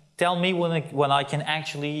something. Tell me when I can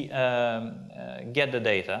actually get the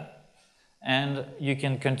data, and you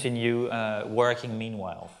can continue working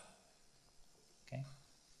meanwhile. Okay.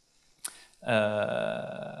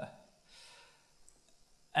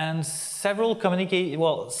 And some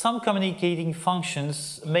communicating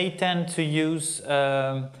functions may tend to use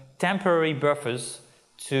temporary buffers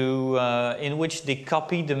in which they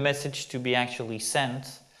copy the message to be actually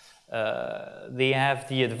sent. They have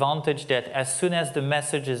the advantage that as soon as the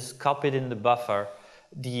message is copied in the buffer,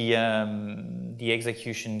 the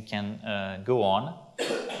execution can go on.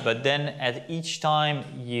 But then at each time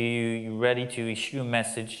you're ready to issue a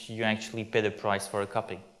message, you actually pay the price for a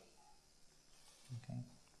copy. Okay.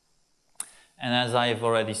 And as I have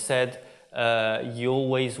already said, you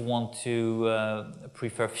always want to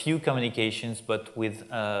prefer few communications, but with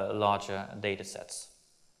larger data sets.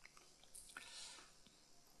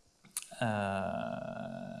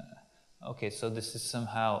 Okay, so this is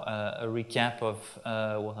somehow a recap of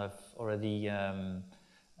what I've already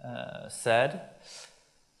said.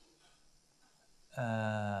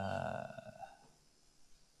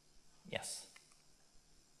 Yes.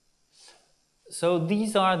 So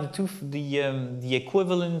these are the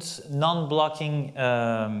equivalent non-blocking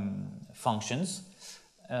functions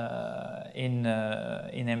in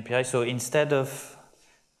MPI. So instead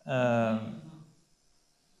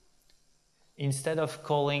of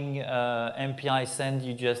calling MPI send,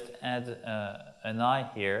 you just add an I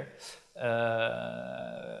here,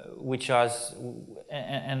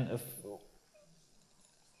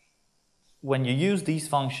 when you use these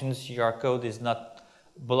functions, your code is not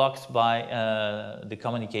blocked by the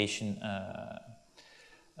communication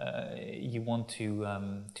you want to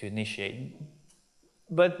initiate.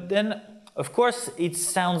 But then, of course, it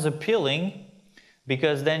sounds appealing,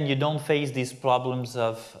 because then you don't face these problems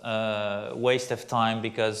of waste of time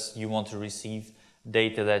because you want to receive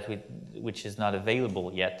data which is not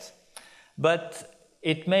available yet. But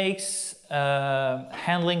it makes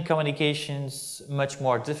handling communications much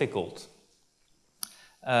more difficult.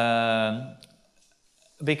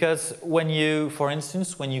 Because when you, for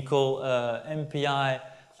instance, when you call MPI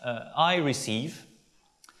I receive,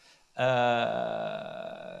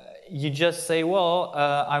 you just say, well,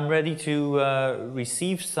 I'm ready to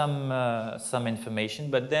receive some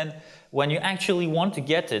information, but then when you actually want to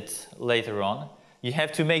get it later on, you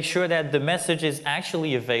have to make sure that the message is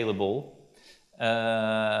actually available.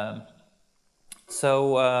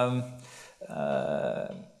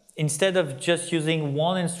 Instead of just using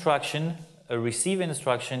one instruction, a receive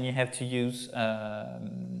instruction, you have to use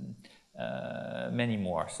many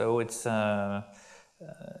more. So it's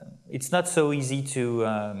not so easy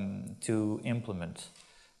to implement.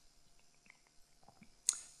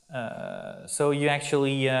 So you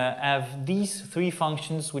actually have these three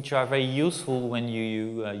functions, which are very useful when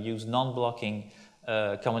you use non-blocking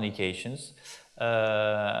communications.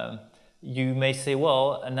 You may say,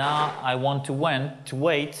 well, now I want to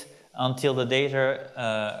wait until the data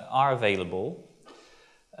are available.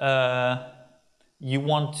 You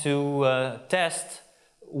want to test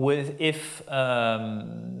if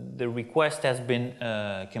the request has been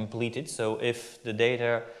completed, so if the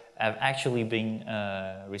data have actually been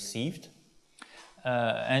received.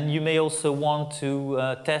 And you may also want to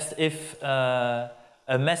test if a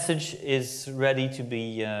message is ready to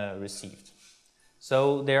be received.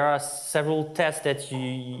 So there are several tests that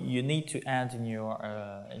you need to add in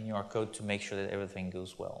your code to make sure that everything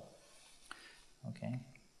goes well. Okay.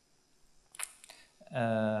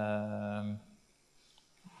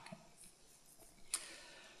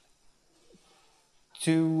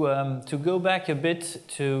 To go back a bit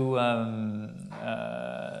to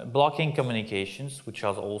blocking communications, which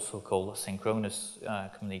are also called synchronous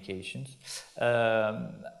communications.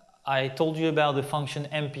 I told you about the function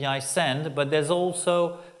MPI send, but there's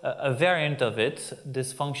also a variant of it,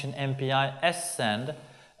 this function MPI send,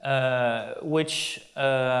 which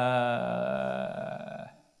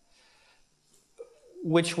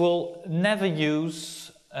will never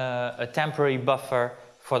use a temporary buffer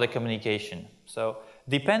for the communication. So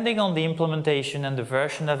depending on the implementation and the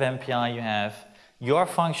version of MPI you have, your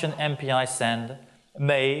function MPI send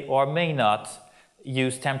may or may not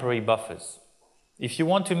use temporary buffers. If you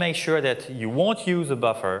want to make sure that you won't use a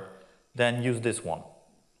buffer, then use this one.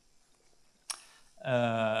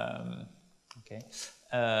 Okay.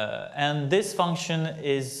 And this function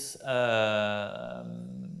is,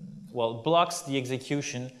 blocks the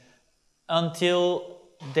execution until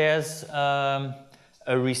there's a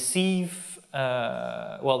receive,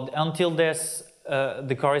 until there's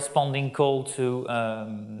the corresponding call to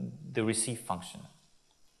the receive function.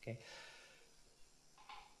 Okay.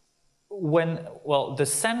 The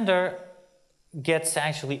sender gets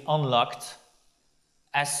actually unlocked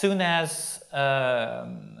as soon as a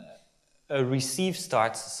receive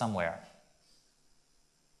starts somewhere.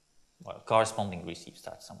 Well, corresponding receive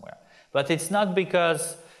starts somewhere. But it's not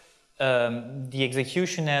because the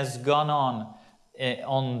execution has gone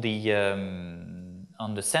on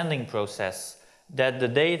the sending process that the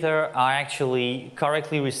data are actually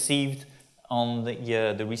correctly received on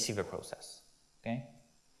the receiver process. Okay.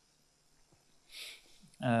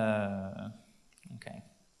 Okay.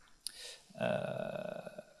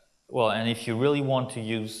 Well, and if you really want to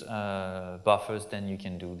use buffers, then you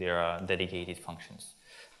can do their dedicated functions.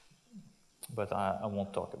 But I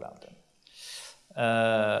won't talk about them.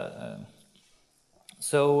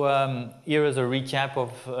 So here is a recap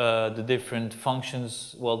of the different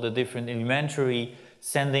functions, well, the different elementary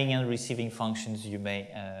sending and receiving functions you may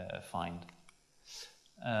find.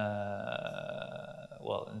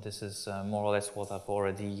 Well, this is more or less what I've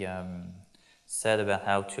already said about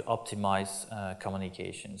how to optimize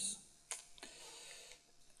communications.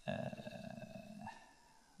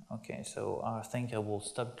 Okay, so I think I will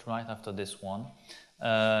stop right after this one.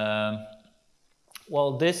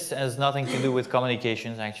 Well, this has nothing to do with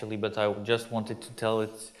communications actually, but I just wanted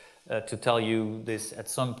to tell you this at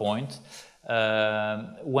some point.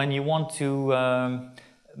 When you want to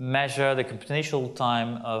measure the computational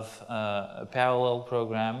time of a parallel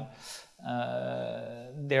program,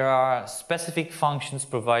 there are specific functions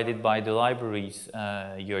provided by the libraries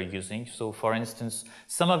you're using. So, for instance,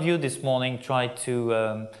 some of you this morning tried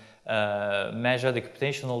to measure the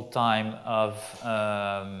computational time of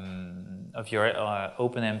your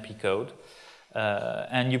OpenMP code.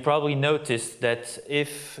 And you probably noticed that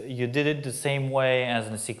if you did it the same way as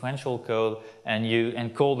in a sequential code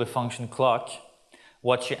and call the function clock,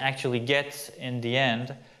 what you actually get in the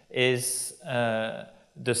end is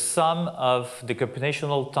the sum of the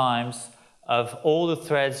computational times of all the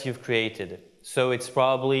threads you've created. So it's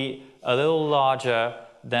probably a little larger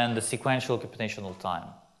than the sequential computational time.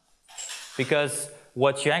 Because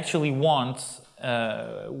what you actually want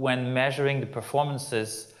when measuring the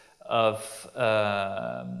performances of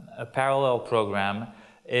a parallel program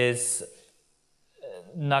is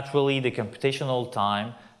not really the computational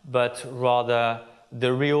time, but rather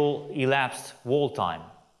the real elapsed wall time.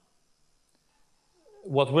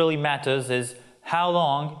 What really matters is how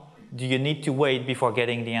long do you need to wait before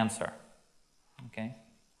getting the answer. Okay?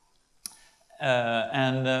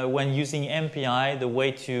 When using MPI, the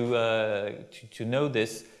way to know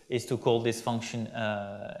this is to call this function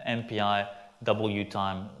MPI W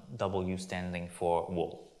time, W standing for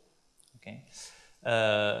wall. Okay,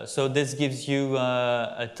 so this gives you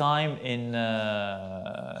a time in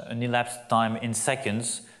an elapsed time in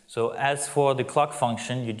seconds. So as for the clock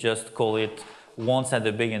function, you just call it once at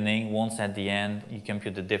the beginning, once at the end. You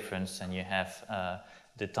compute the difference, and you have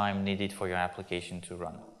the time needed for your application to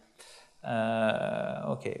run.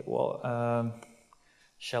 Okay, well,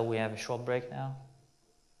 shall we have a short break now?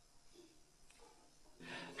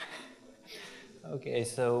 Okay,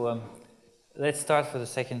 so let's start for the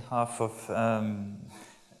second half of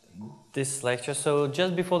this lecture. So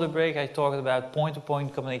just before the break, I talked about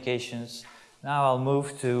point-to-point communications. Now I'll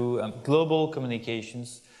move to global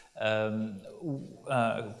communications,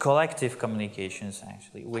 collective communications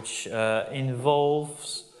actually, which involve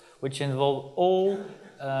all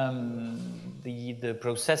the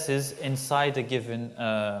processes inside a given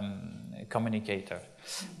communicator.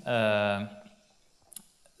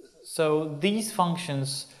 So these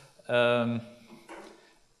functions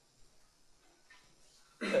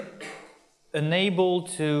enable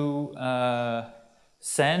to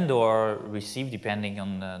send or receive, depending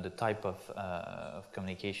on the type of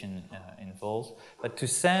communication involved, but to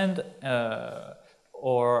send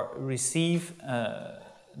or receive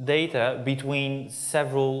data between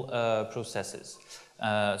several processes.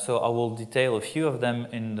 So I will detail a few of them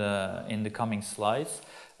in the coming slides.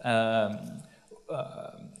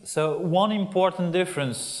 So one important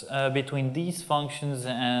difference between these functions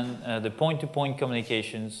and the point-to-point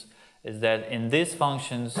communications is that in these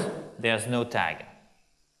functions there's no tag.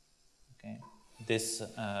 Okay, this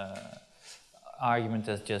argument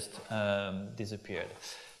has just disappeared.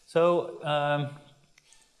 So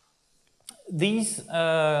these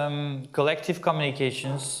collective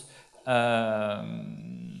communications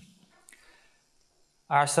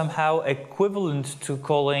are somehow equivalent to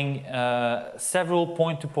calling several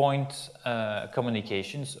point-to-point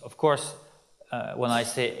communications. Of course, when I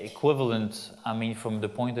say equivalent, I mean from the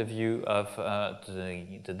point of view of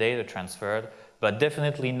the data transferred, but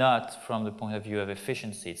definitely not from the point of view of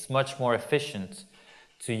efficiency. It's much more efficient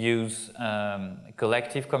to use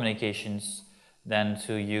collective communications than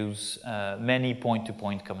to use many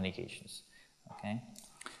point-to-point communications. Okay.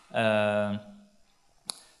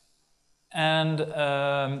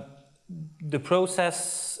 The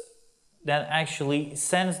process that actually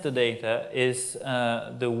sends the data is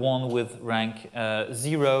the one with rank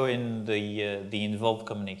 0 in the involved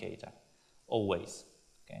communicator, always.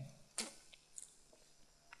 Okay.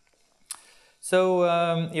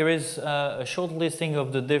 So here is a short listing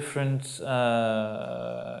of the different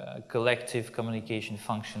collective communication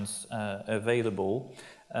functions available,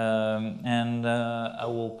 and I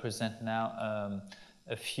will present now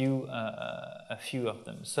a few of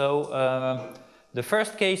them. So the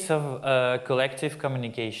first case of collective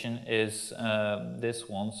communication is this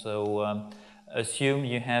one. So assume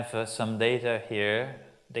you have some data here,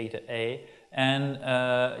 data A, and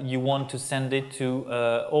you want to send it to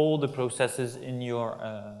all the processes in your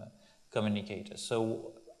communicator.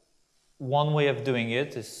 So one way of doing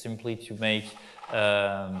it is simply to make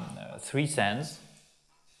 3 sends,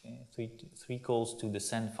 okay, three calls to the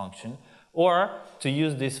send function, or to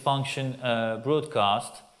use this function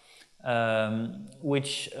broadcast,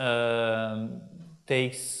 which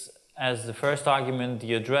takes as the first argument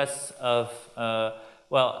the address of,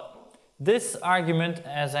 well, this argument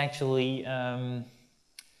has actually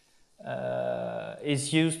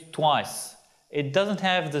is used twice. It doesn't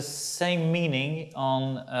have the same meaning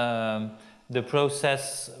on the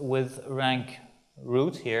process with rank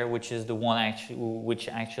root here, which is the one which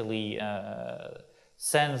actually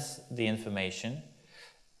sends the information.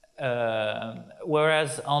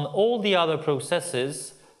 Whereas on all the other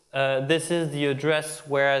processes, this is the address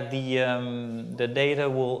where the data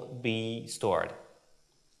will be stored.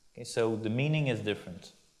 Okay, so the meaning is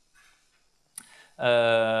different.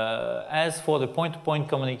 As for the point-to-point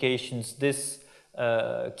communications, this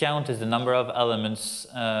count is the number of elements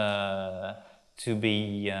to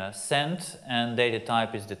be sent, and data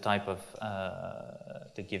type is the type of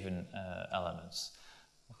the given elements.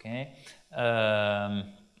 Okay.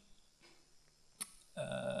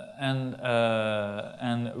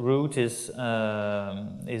 And root is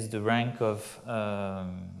the rank of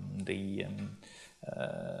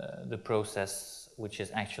the process which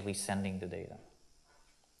is actually sending the data.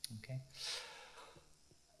 Okay.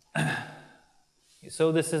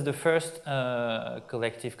 So this is the first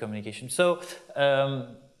collective communication. So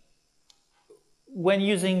when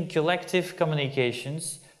using collective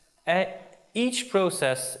communications, each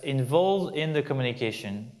process involved in the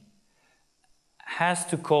communication has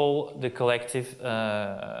to call the collective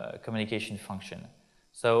communication function.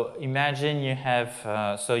 So imagine you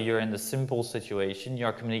have, so you're in the simple situation,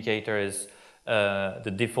 your communicator is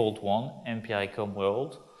the default one, MPI com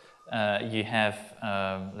world. You have,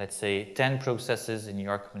 let's say, 10 processes in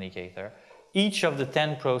your communicator. Each of the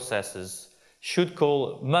 10 processes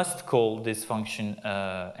must call this function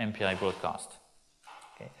MPI broadcast.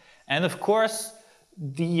 Okay. And of course,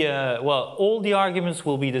 all the arguments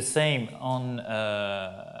will be the same on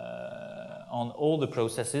all the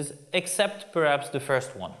processes, except perhaps the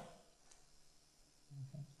first one.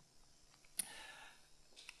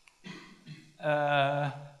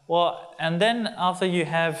 Well, and then after you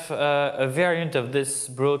have a variant of this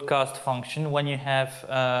broadcast function, when you have,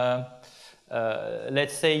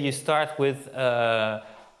 let's say you start with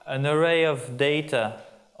an array of data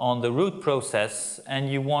on the root process,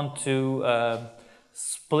 and you want to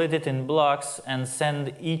split it in blocks and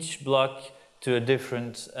send each block to a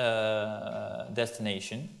different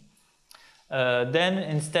destination. Then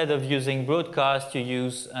instead of using broadcast, you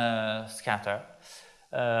use scatter.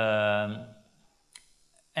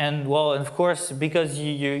 And well, of course, because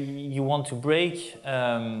you want to break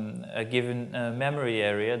a given memory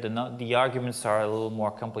area, the arguments are a little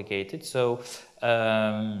more complicated. So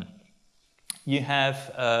you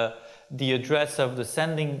have the address of the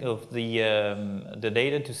sending of the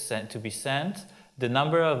data to be sent, the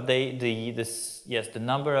number of the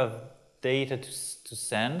number of data to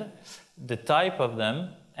send, the type of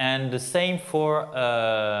them, and the same for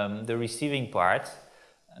the receiving part.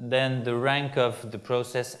 And then the rank of the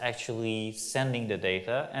process actually sending the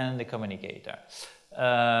data and the communicator.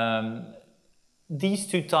 These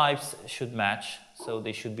two types should match, so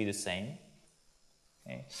they should be the same.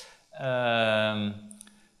 Okay.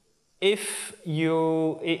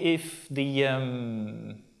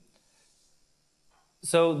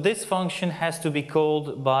 So this function has to be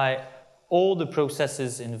called by all the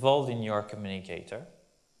processes involved in your communicator.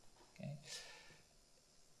 Okay.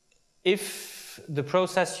 If the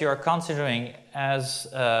process you are considering as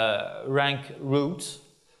rank root,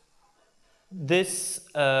 this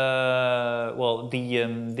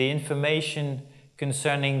the information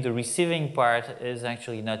concerning the receiving part is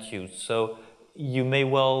actually not used. So you may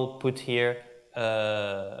well put here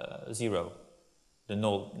 0, the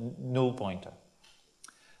null pointer.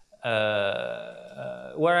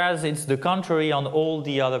 Whereas it's the contrary on all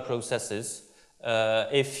the other processes.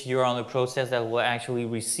 If you're on a process that will actually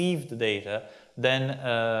receive the data, then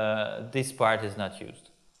this part is not used.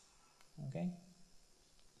 Okay?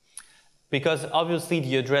 Because obviously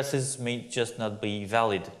the addresses may just not be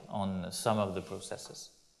valid on some of the processes.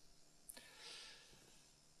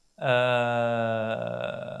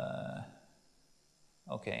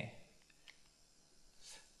 Okay.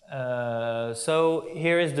 So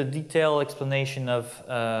here is the detailed explanation of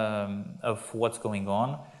what's going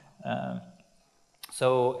on.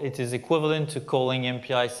 So it is equivalent to calling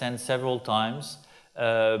MPI send several times,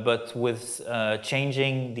 but with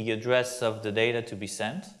changing the address of the data to be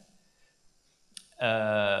sent.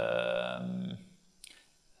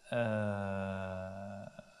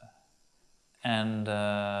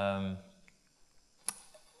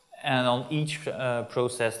 And on each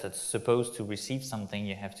process that's supposed to receive something,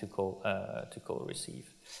 you have to call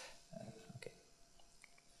receive. Okay.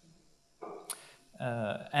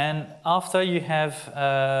 And after you have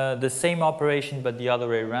the same operation but the other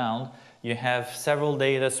way around, you have several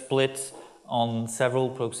data split on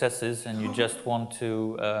several processes, and you just want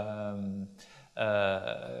to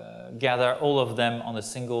gather all of them on a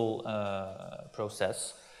single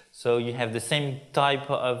process. So you have the same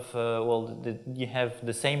type of, you have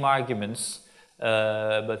the same arguments,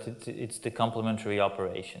 but it's the complementary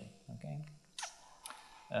operation. Okay.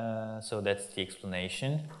 So that's the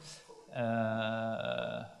explanation.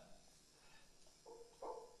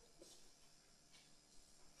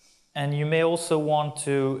 And you may also want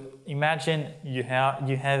to imagine you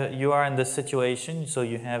are in this situation, so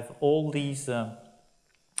you have all these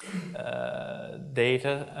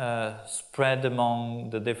data spread among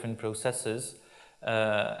the different processes,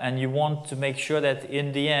 and you want to make sure that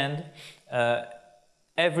in the end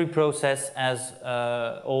every process has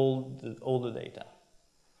all the data.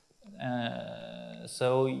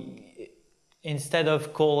 So instead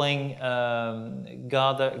of calling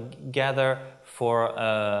gather for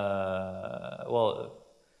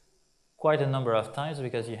quite a number of times,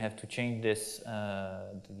 because you have to change this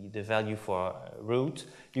the value for root,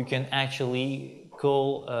 you can actually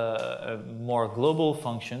call a more global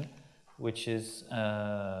function, which is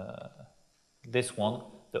this one,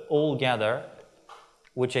 the all gather,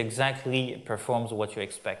 which exactly performs what you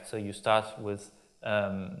expect. So you start with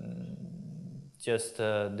just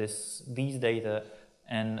these data,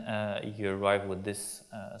 and you arrive with this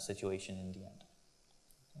situation in the end.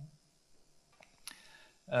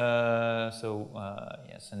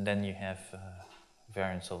 Yes, and then you have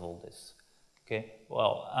variance of all this. Okay,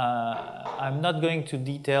 well, I'm not going to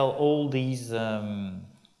detail all these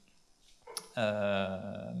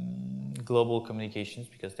global communications,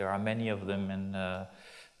 because there are many of them, and I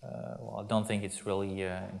don't think it's really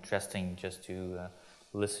interesting just to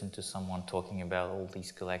listen to someone talking about all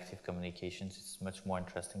these collective communications. It's much more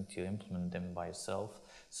interesting to implement them by yourself.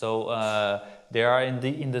 So they are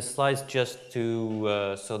in the slides just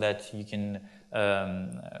to so that you can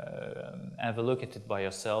have a look at it by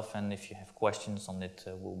yourself, and if you have questions on it,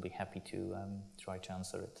 we'll be happy to try to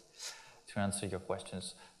answer your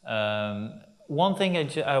questions. One thing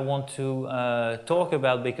I want to talk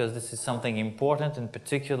about, because this is something important, in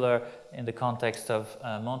particular in the context of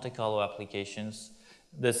Monte Carlo applications.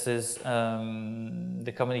 This is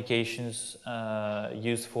the communications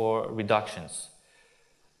used for reductions.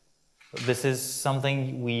 This is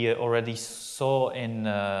something we already saw in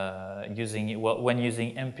when using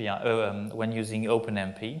MPI, when using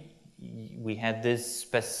OpenMP. We had these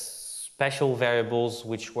special variables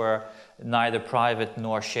which were neither private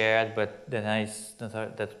nor shared, but that's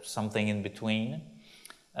something in between.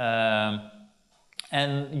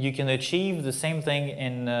 And you can achieve the same thing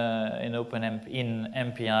in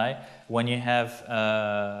MPI when you have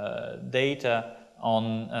data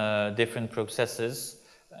on different processes.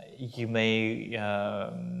 You may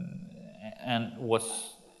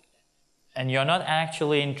and you're not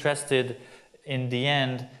actually interested in the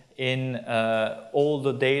end in all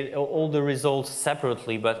the data, all the results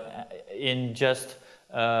separately, but in just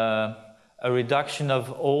a reduction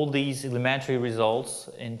of all these elementary results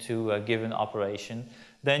into a given operation.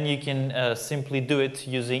 Then you can simply do it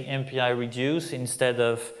using MPI reduce, instead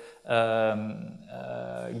of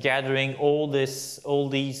gathering all these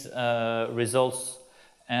results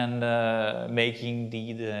and making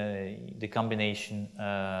the combination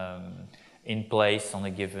in place on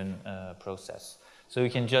a given process. So you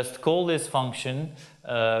can just call this function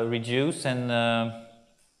reduce, and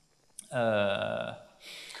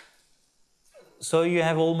so you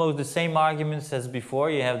have almost the same arguments as before.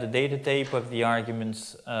 You have the data type of the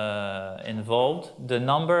arguments involved. The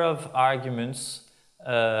number of arguments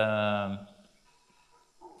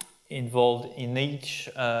involved in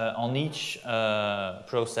on each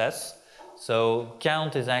process. So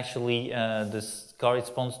count is actually this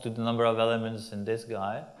corresponds to the number of elements in this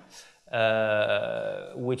guy,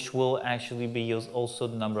 which will actually be also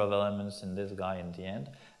the number of elements in this guy in the end.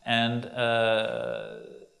 And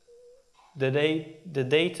the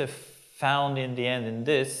data found in the end in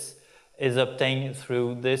this is obtained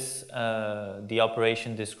through this, the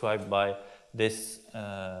operation described by this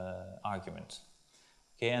argument.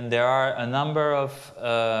 Okay, and there are a number of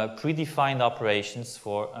predefined operations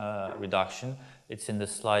for reduction. It's in the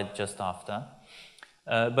slide just after.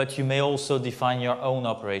 But you may also define your own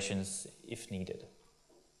operations if needed.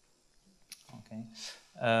 Okay.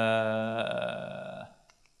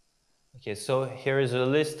 Okay, so here is a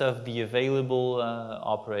list of the available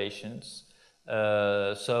operations.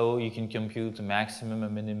 So you can compute a maximum, a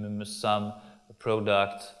minimum, a sum, a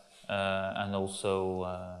product, and also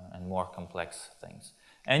and more complex things.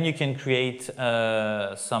 And you can create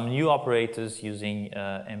some new operators using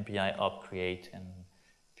MPI op create and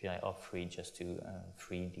MPI op free, just to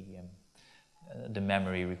free the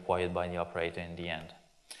memory required by the operator in the end.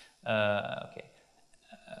 Okay.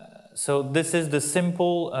 So this is the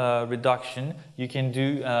simple reduction. You can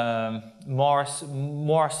do more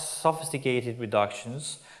sophisticated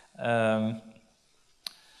reductions, and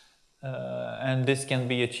this can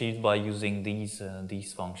be achieved by using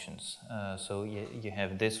these functions. So you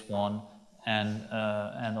have this one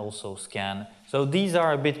and also scan. So these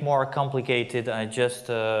are a bit more complicated. I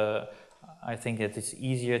think that it's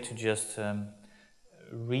easier to just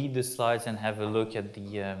read the slides and have a look at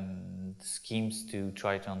the schemes to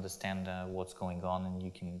try to understand what's going on, and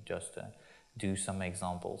you can just do some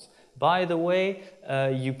examples. By the way,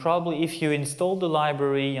 you probably, if you install the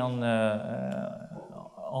library on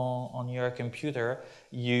your computer,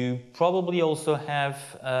 you probably also have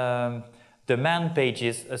the man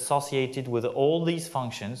pages associated with all these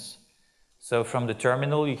functions. So from the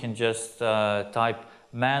terminal, you can just type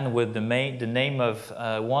man with the name of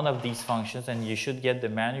one of these functions, and you should get the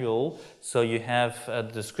manual. So you have a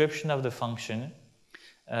description of the function,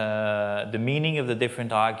 the meaning of the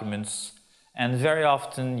different arguments, and very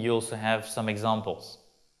often you also have some examples.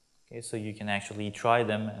 Okay, so you can actually try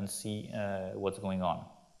them and see what's going on.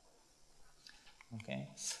 Okay,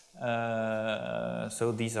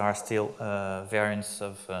 so these are still variants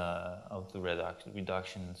of the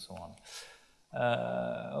reduction and so on.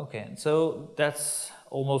 Okay, so that's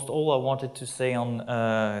almost all I wanted to say on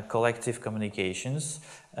collective communications.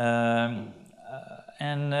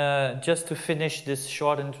 Just to finish this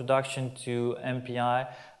short introduction to MPI,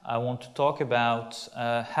 I want to talk about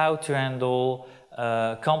how to handle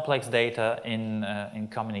complex data in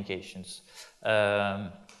communications.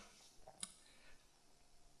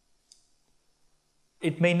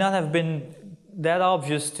 It may not have been that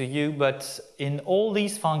obvious to you, but in all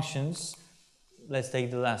these functions, let's take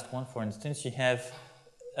the last one, for instance, you have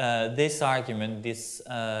this argument, this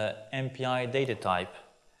MPI data type.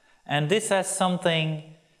 And this has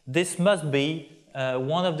something, this must be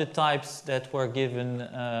one of the types that were given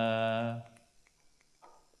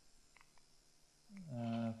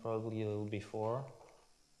probably a little before.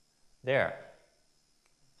 There.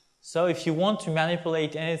 So if you want to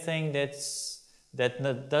manipulate anything that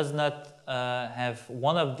does not have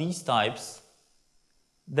one of these types,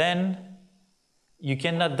 then you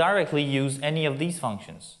cannot directly use any of these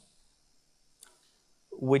functions,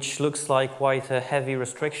 which looks like quite a heavy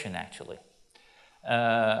restriction, actually.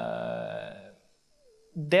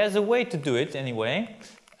 There's a way to do it anyway,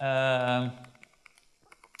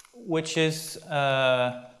 which is,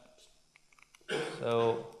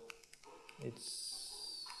 so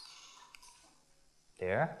it's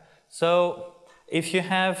there. So if you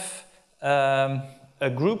have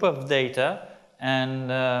a group of data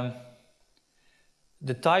and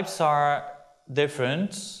the types are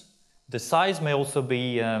different, the size may also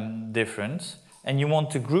be different, and you want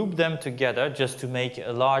to group them together just to make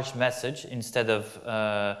a large message instead of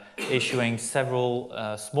issuing several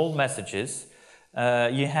small messages.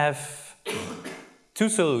 You have two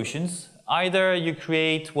solutions. Either you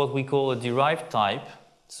create what we call a derived type,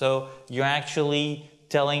 so you're actually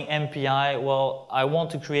telling MPI, well, I want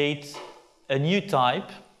to create a new type,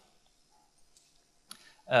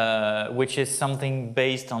 which is something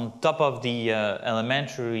based on top of the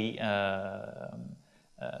elementary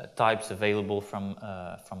types available from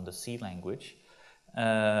the C language.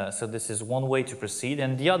 So this is one way to proceed,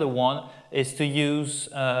 and the other one is to use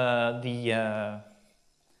the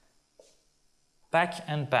pack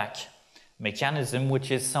and pack mechanism,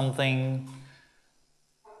 which is something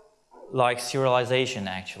like serialization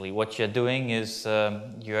actually. What you're doing is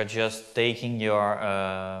you're just taking your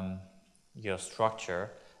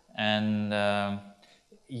structure and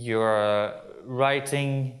you're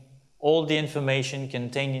writing all the information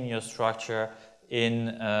contained in your structure in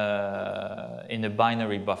a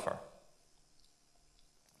binary buffer.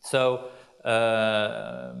 So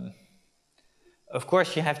of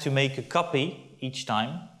course you have to make a copy each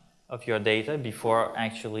time of your data before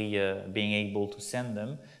actually being able to send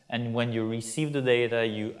them. And when you receive the data,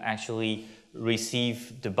 you actually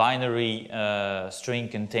receive the binary string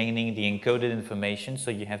containing the encoded information,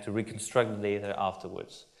 so you have to reconstruct the data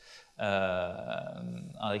afterwards.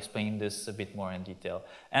 I'll explain this a bit more in detail.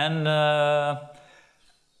 And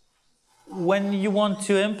when you want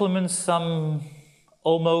to implement some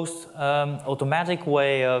almost automatic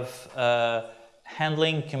way of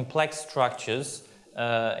handling complex structures,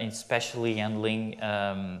 especially handling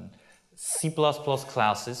C++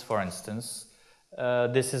 classes, for instance,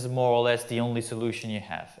 this is more or less the only solution you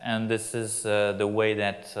have. And this is the way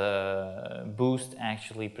that Boost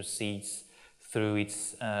actually proceeds through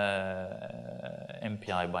its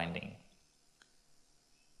MPI binding.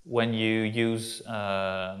 When you use Boost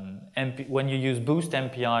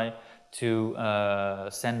MPI to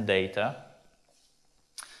send data,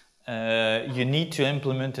 you need to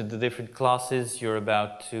implement the different classes you're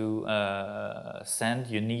about to send.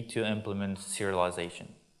 You need to implement serialization.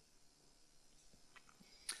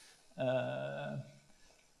 A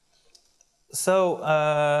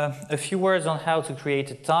few words on how to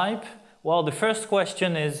create a type. Well, the first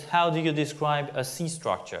question is, how do you describe a C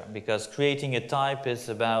structure? Because creating a type is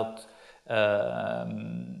about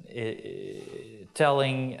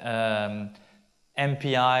telling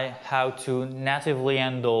MPI how to natively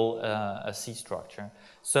handle a C structure.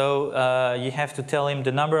 So you have to tell him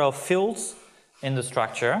the number of fields in the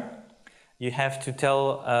structure. You have to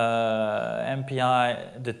tell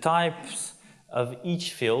MPI the types of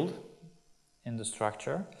each field in the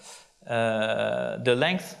structure, the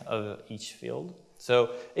length of each field.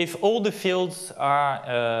 So if all the fields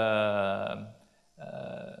are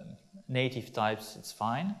native types, it's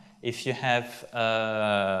fine. If you have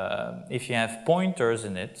pointers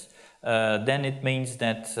in it, then it means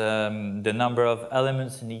that the number of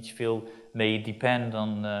elements in each field may depend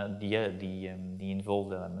on the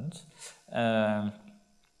involved elements.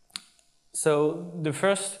 So the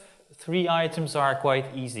first three items are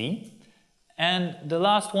quite easy, and the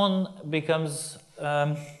last one becomes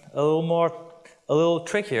a little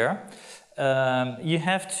trickier. You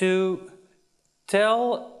have to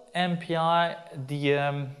tell MPI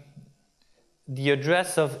the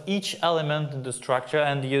address of each element in the structure,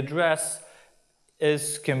 and the address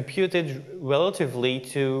is computed relatively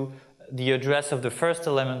to the address of the first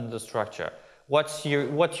element in the structure. What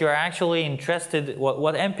you're actually interested,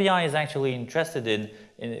 what MPI is actually interested in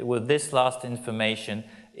with this last information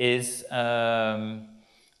is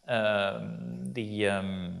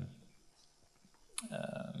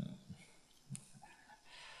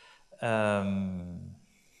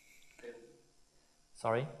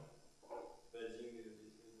sorry?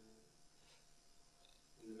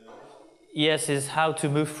 Yes, is how to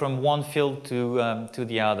move from one field to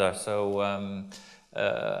the other. So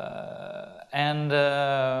and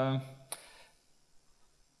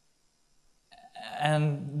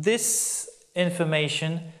this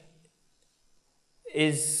information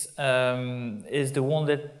is the one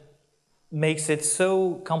that makes it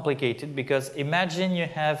so complicated, because imagine you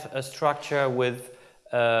have a structure with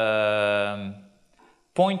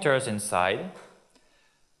pointers inside.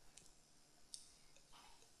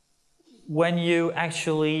 When you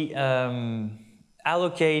actually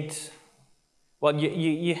allocate, well,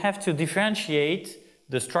 you have to differentiate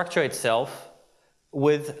the structure itself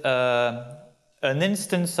with an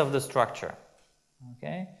instance of the structure.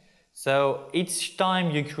 Okay, so each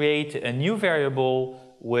time you create a new variable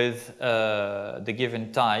with the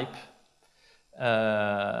given type,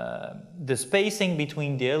 the spacing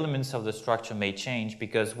between the elements of the structure may change,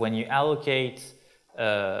 because when you allocate,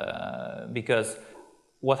 because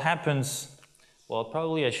what happens, well,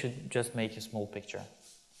 probably I should just make a small picture.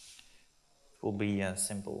 It will be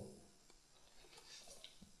simple.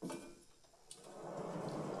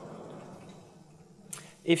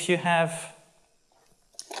 If you have,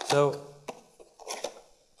 so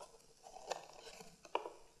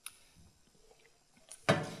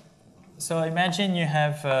imagine you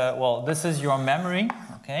have, well, this is your memory,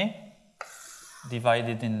 okay,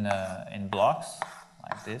 divided in blocks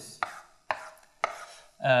like this.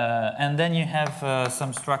 And then you have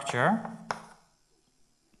some structure.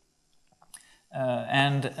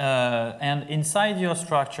 And inside your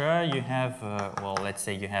structure you have, well, let's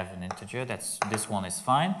say you have an integer. This one is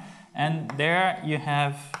fine, and there you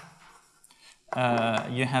have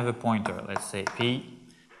a pointer. Let's say p.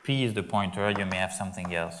 P is the pointer. You may have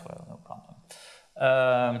something else. Well, no problem.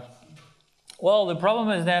 Well, the problem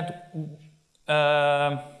is that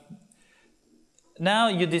now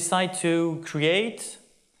you decide to create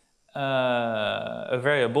a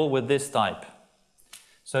variable with this type.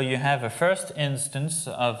 So you have a first instance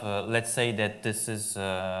of, let's say that this is,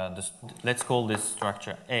 let's call this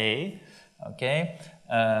structure A, okay?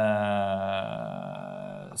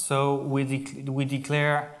 So we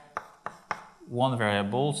declare one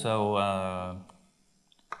variable, so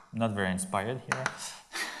not very inspired here.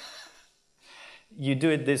 You do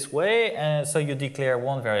it this way, and so you declare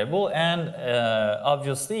one variable, and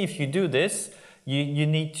obviously if you do this, you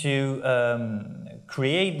need to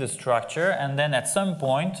create the structure, and then at some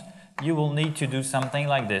point you will need to do something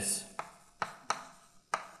like this.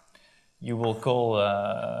 You will call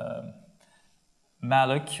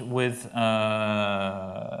malloc with,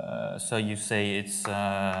 so you say it's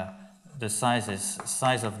the size is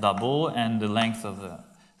size of double, and the length of the,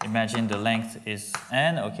 imagine the length is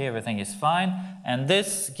n, okay, everything is fine, and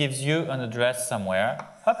this gives you an address somewhere,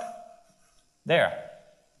 up there.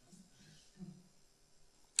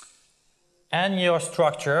 And your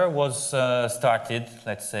structure was started,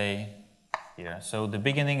 let's say, here. So the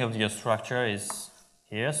beginning of your structure is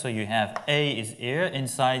here. So you have A is here.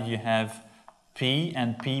 Inside you have P,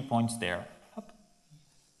 and P points there. Up.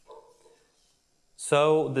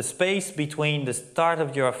 So the space between the start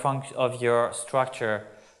of your structure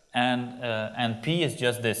and P is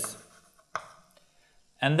just this.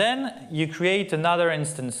 And then you create another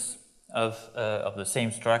instance of the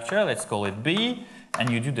same structure. Let's call it B, and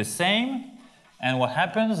you do the same. And what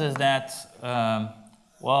happens is that,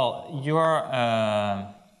 well, your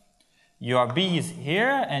B is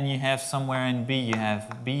here, and you have somewhere in B, you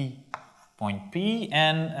have B point P,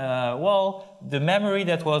 and, well, the memory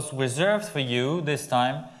that was reserved for you this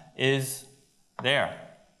time is there.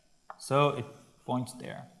 So it points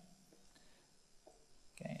there.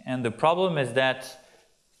 Okay. And the problem is that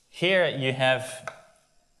here you have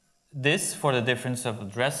this for the difference of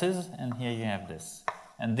addresses, and here you have this.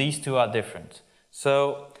 And these two are different.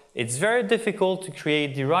 So it's very difficult to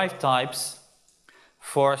create derived types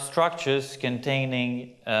for structures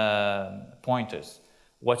containing pointers.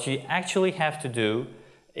 What you actually have to do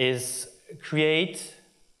is create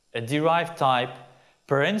a derived type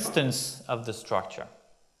per instance of the structure,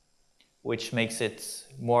 which makes it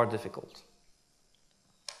more difficult.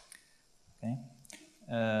 Okay.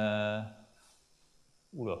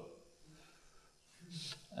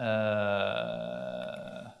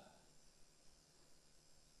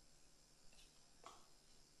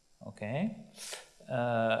 Okay,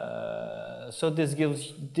 so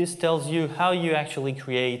this tells you how you actually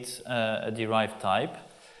create a derived type,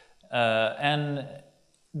 and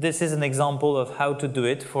this is an example of how to do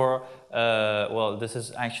it for. Well, this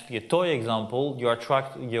is actually a toy example. Your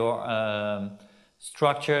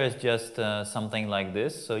structure is just something like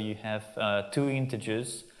this. So you have two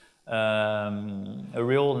integers, a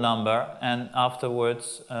real number, and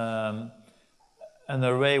afterwards an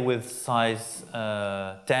array with size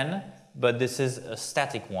 10, but this is a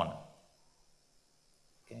static one.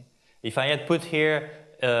 Okay. If I had put here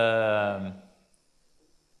a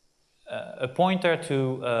pointer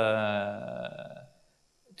to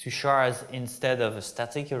chars instead of a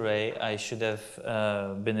static array, I should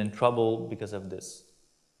have been in trouble because of this.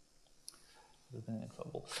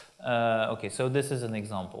 Okay, so this is an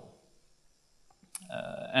example.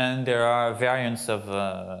 And there are variants of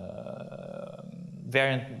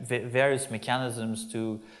various mechanisms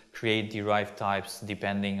to create derived types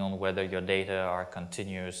depending on whether your data are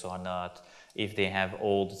continuous or not, if they have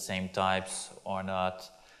all the same types or not.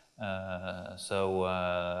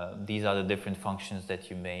 These are the different functions that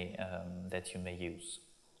you may use.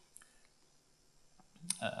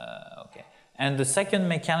 Okay. And the second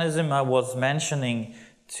mechanism I was mentioning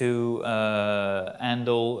to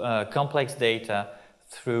handle complex data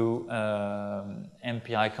through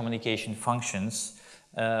MPI communication functions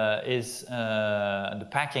is the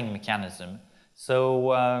packing mechanism.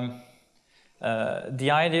 So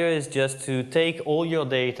the idea is just to take all your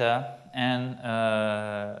data and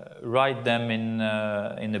write them in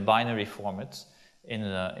a binary format in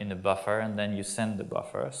a buffer, and then you send the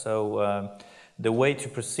buffer. So the way to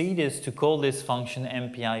proceed is to call this function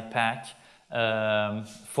MPI pack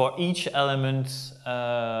for each element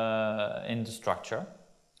in the structure.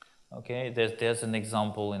 Okay, there's an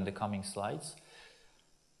example in the coming slides.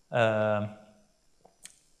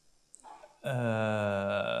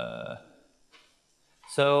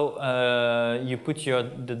 You put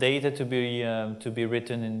the data to be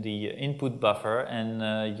written in the input buffer,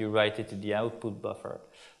 and you write it in the output buffer.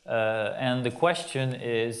 And the question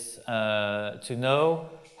is to know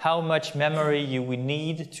how much memory you would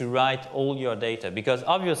need to write all your data, because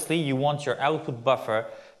obviously you want your output buffer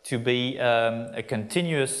to be a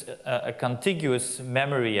contiguous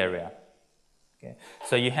memory area. Okay.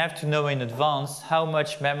 So you have to know in advance how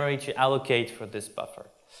much memory to allocate for this buffer.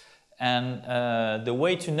 And the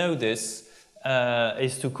way to know this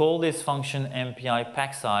is to call this function MPI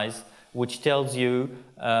pack size, which tells you,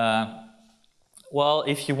 well,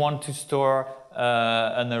 if you want to store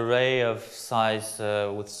an array of size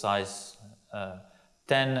with size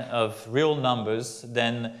 10 of real numbers,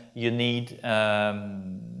 then you need a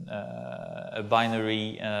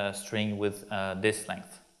binary string with this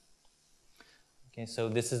length. Okay, so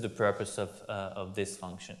this is the purpose of this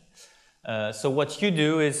function. So what you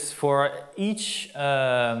do is for each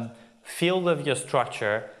field of your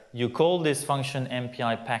structure, you call this function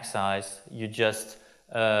MPI pack size. You just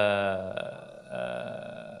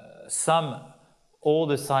sum all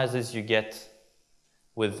the sizes you get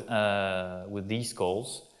with these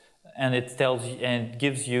calls, and it tells you and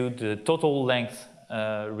gives you the total length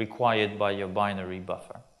required by your binary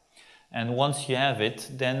buffer. And once you have it,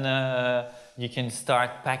 then you can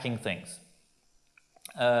start packing things.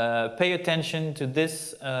 Pay attention to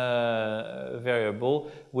this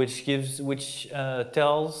variable, which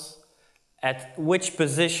tells at which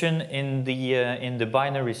position in the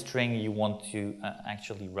binary string you want to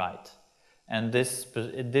actually write. And this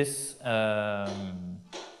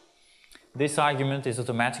argument is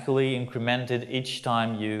automatically incremented each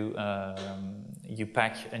time you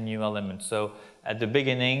pack a new element. So at the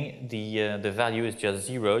beginning, the value is just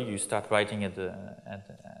 0. You start writing at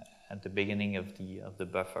the beginning of the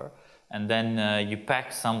buffer, and then you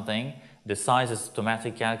pack something. The size is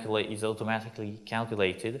automatically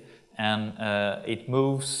calculated, and it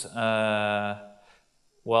moves the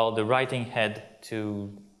writing head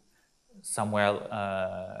to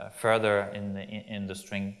somewhere further in the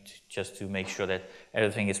string, just to make sure that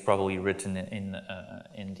everything is properly written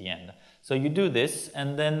in the end. So you do this,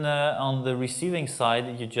 and then on the receiving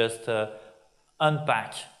side, you just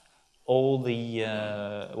unpack all the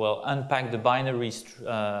unpack the binary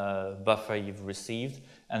buffer you've received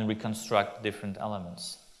and reconstruct different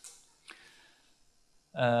elements.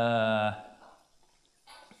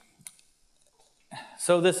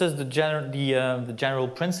 So this is the general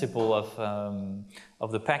principle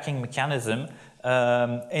of the packing mechanism.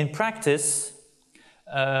 In practice,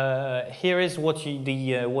 here is what you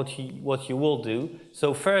will do.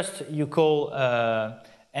 So first you call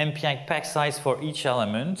MPI pack size for each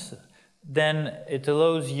element. Then it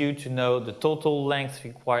allows you to know the total length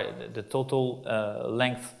required, the total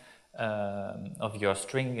length of your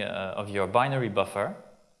string of your binary buffer.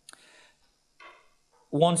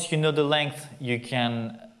 Once you know the length, you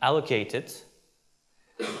can allocate it.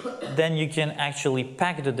 Then you can actually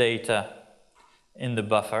pack the data in the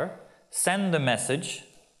buffer, send the message,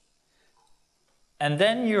 and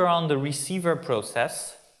then you're on the receiver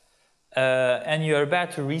process, and you're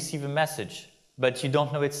about to receive a message, but you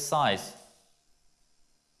don't know its size.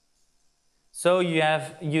 So you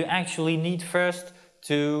actually need first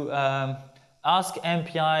to ask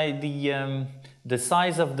MPI the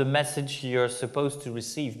size of the message you're supposed to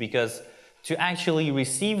receive, because to actually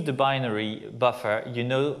receive the binary buffer, you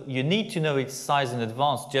need to know its size in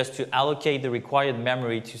advance just to allocate the required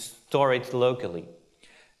memory to store it locally.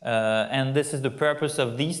 And this is the purpose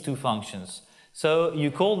of these two functions. So you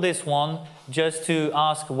call this one just to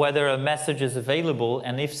ask whether a message is available,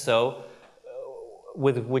 and if so,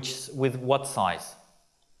 with what size.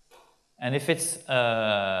 And if it's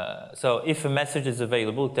so, if a message is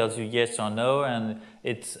available, it tells you yes or no, and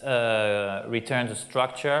it returns a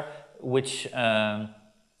structure which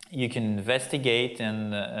you can investigate,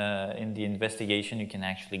 and in the investigation you can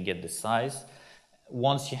actually get the size.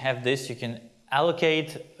 Once you have this, you can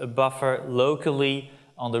allocate a buffer locally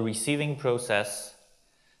on the receiving process,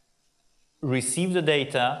 receive the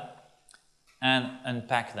data, and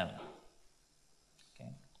unpack them.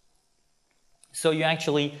 Okay. So you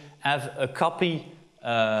actually have a copy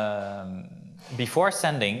before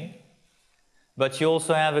sending, but you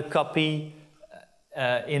also have a copy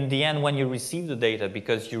in the end when you receive the data,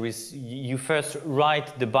 because you first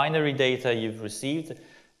write the binary data you've received,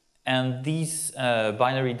 and these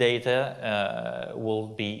binary data will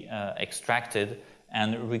be extracted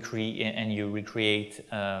and you recreate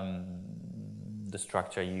the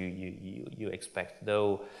structure you expect.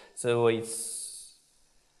 So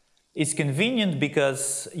It's convenient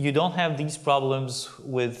because you don't have these problems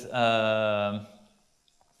with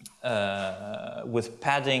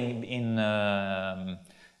padding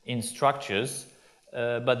in structures,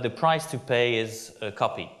 but the price to pay is a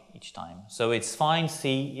copy each time. So it's fine,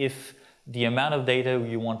 see if the amount of data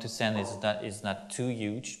you want to send is not too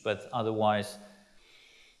huge, but otherwise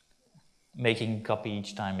making a copy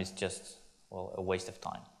each time is just, well, a waste of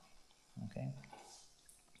time. Okay.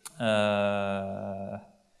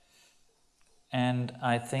 And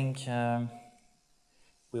I think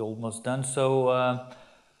we're almost done. So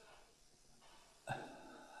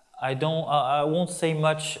I won't say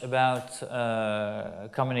much about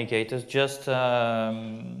communicators. Just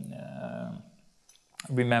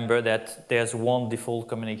remember that there's one default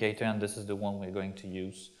communicator, and this is the one we're going to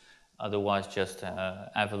use. Otherwise, just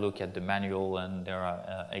have a look at the manual, and there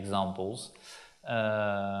are examples.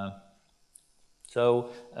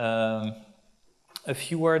 A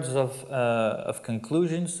few words of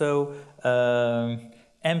conclusion. So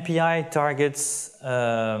MPI targets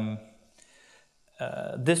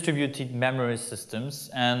distributed memory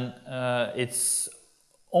systems, and its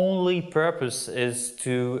only purpose is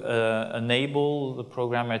to enable the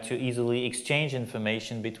programmer to easily exchange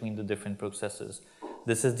information between the different processes.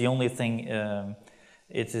 This is the only thing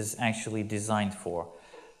it is actually designed for.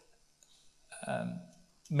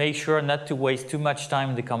 Make sure not to waste too much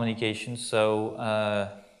time in the communication, so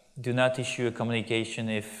do not issue a communication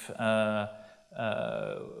if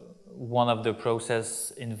one of the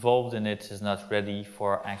processes involved in it is not ready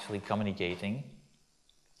for actually communicating.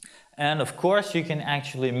 And of course, you can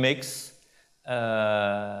actually mix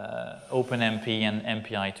OpenMP and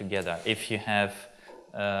MPI together if you have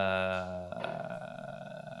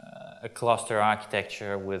a cluster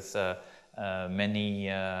architecture with many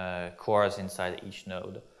cores inside each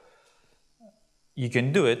node. You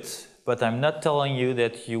can do it, but I'm not telling you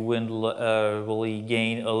that you will really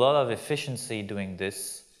gain a lot of efficiency doing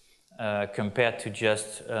this compared to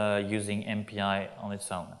just using MPI on its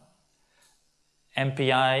own.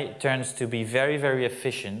 MPI turns to be very, very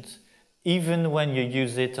efficient even when you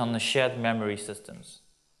use it on the shared memory systems.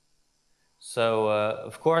 So,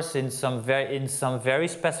 of course, in some very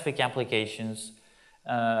specific applications,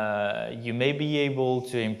 you may be able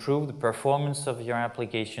to improve the performance of your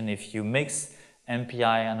application if you mix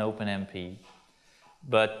MPI and OpenMP,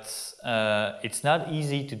 but it's not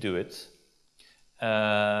easy to do it.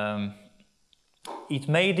 It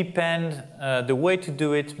may depend, the way to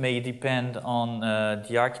do it may depend on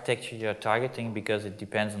the architecture you're targeting, because it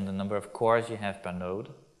depends on the number of cores you have per node.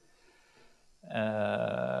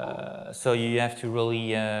 So you have to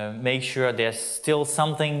really make sure there's still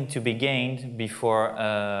something to be gained before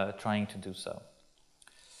trying to do so.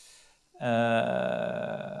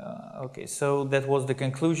 Okay, so that was the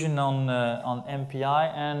conclusion on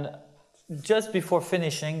MPI, and just before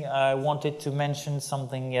finishing, I wanted to mention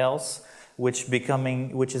something else which is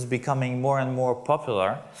becoming more and more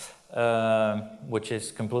popular, which is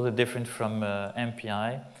completely different from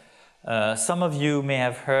MPI. Some of you may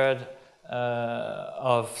have heard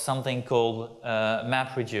of something called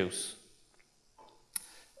MapReduce.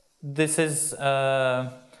 This is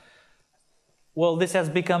this has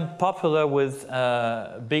become popular with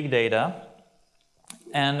big data,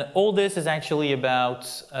 and all this is actually about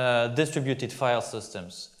distributed file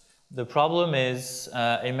systems. The problem is,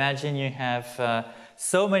 imagine you have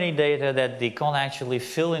so many data that they can't actually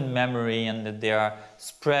fill in memory, and that they are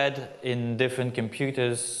spread in different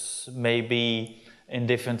computers, maybe in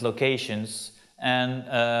different locations, and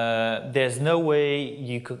there's no way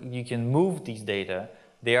you can move these data.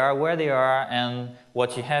 They are where they are, and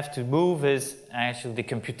what you have to move is actually the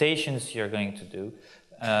computations you're going to do.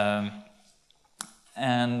 There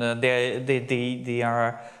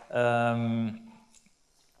are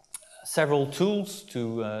several tools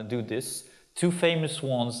to do this. Two famous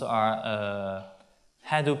ones are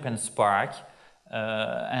Hadoop and Spark,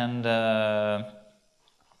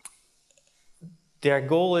 their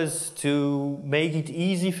goal is to make it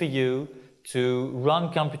easy for you to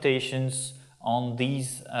run computations on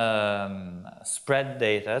these spread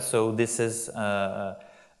data. So this is the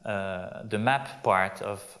map part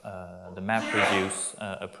of the MapReduce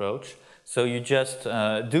approach. So you just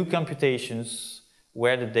do computations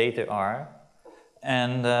where the data are,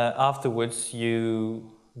 and afterwards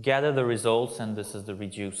you gather the results, and this is the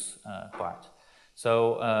reduce part.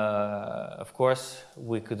 So of course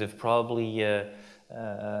we could have probably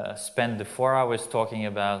spent the 4 hours talking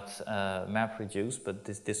about MapReduce, but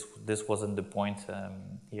this wasn't the point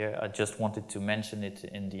here. I just wanted to mention it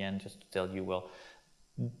in the end, just to tell you, well,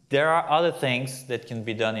 there are other things that can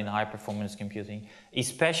be done in high performance computing,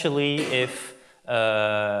 especially if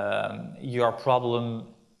your problem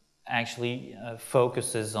actually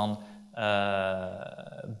focuses on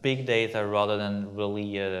big data rather than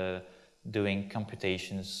really doing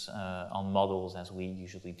computations on models as we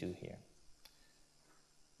usually do here.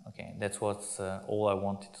 Okay, that's all I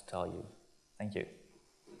wanted to tell you. Thank you.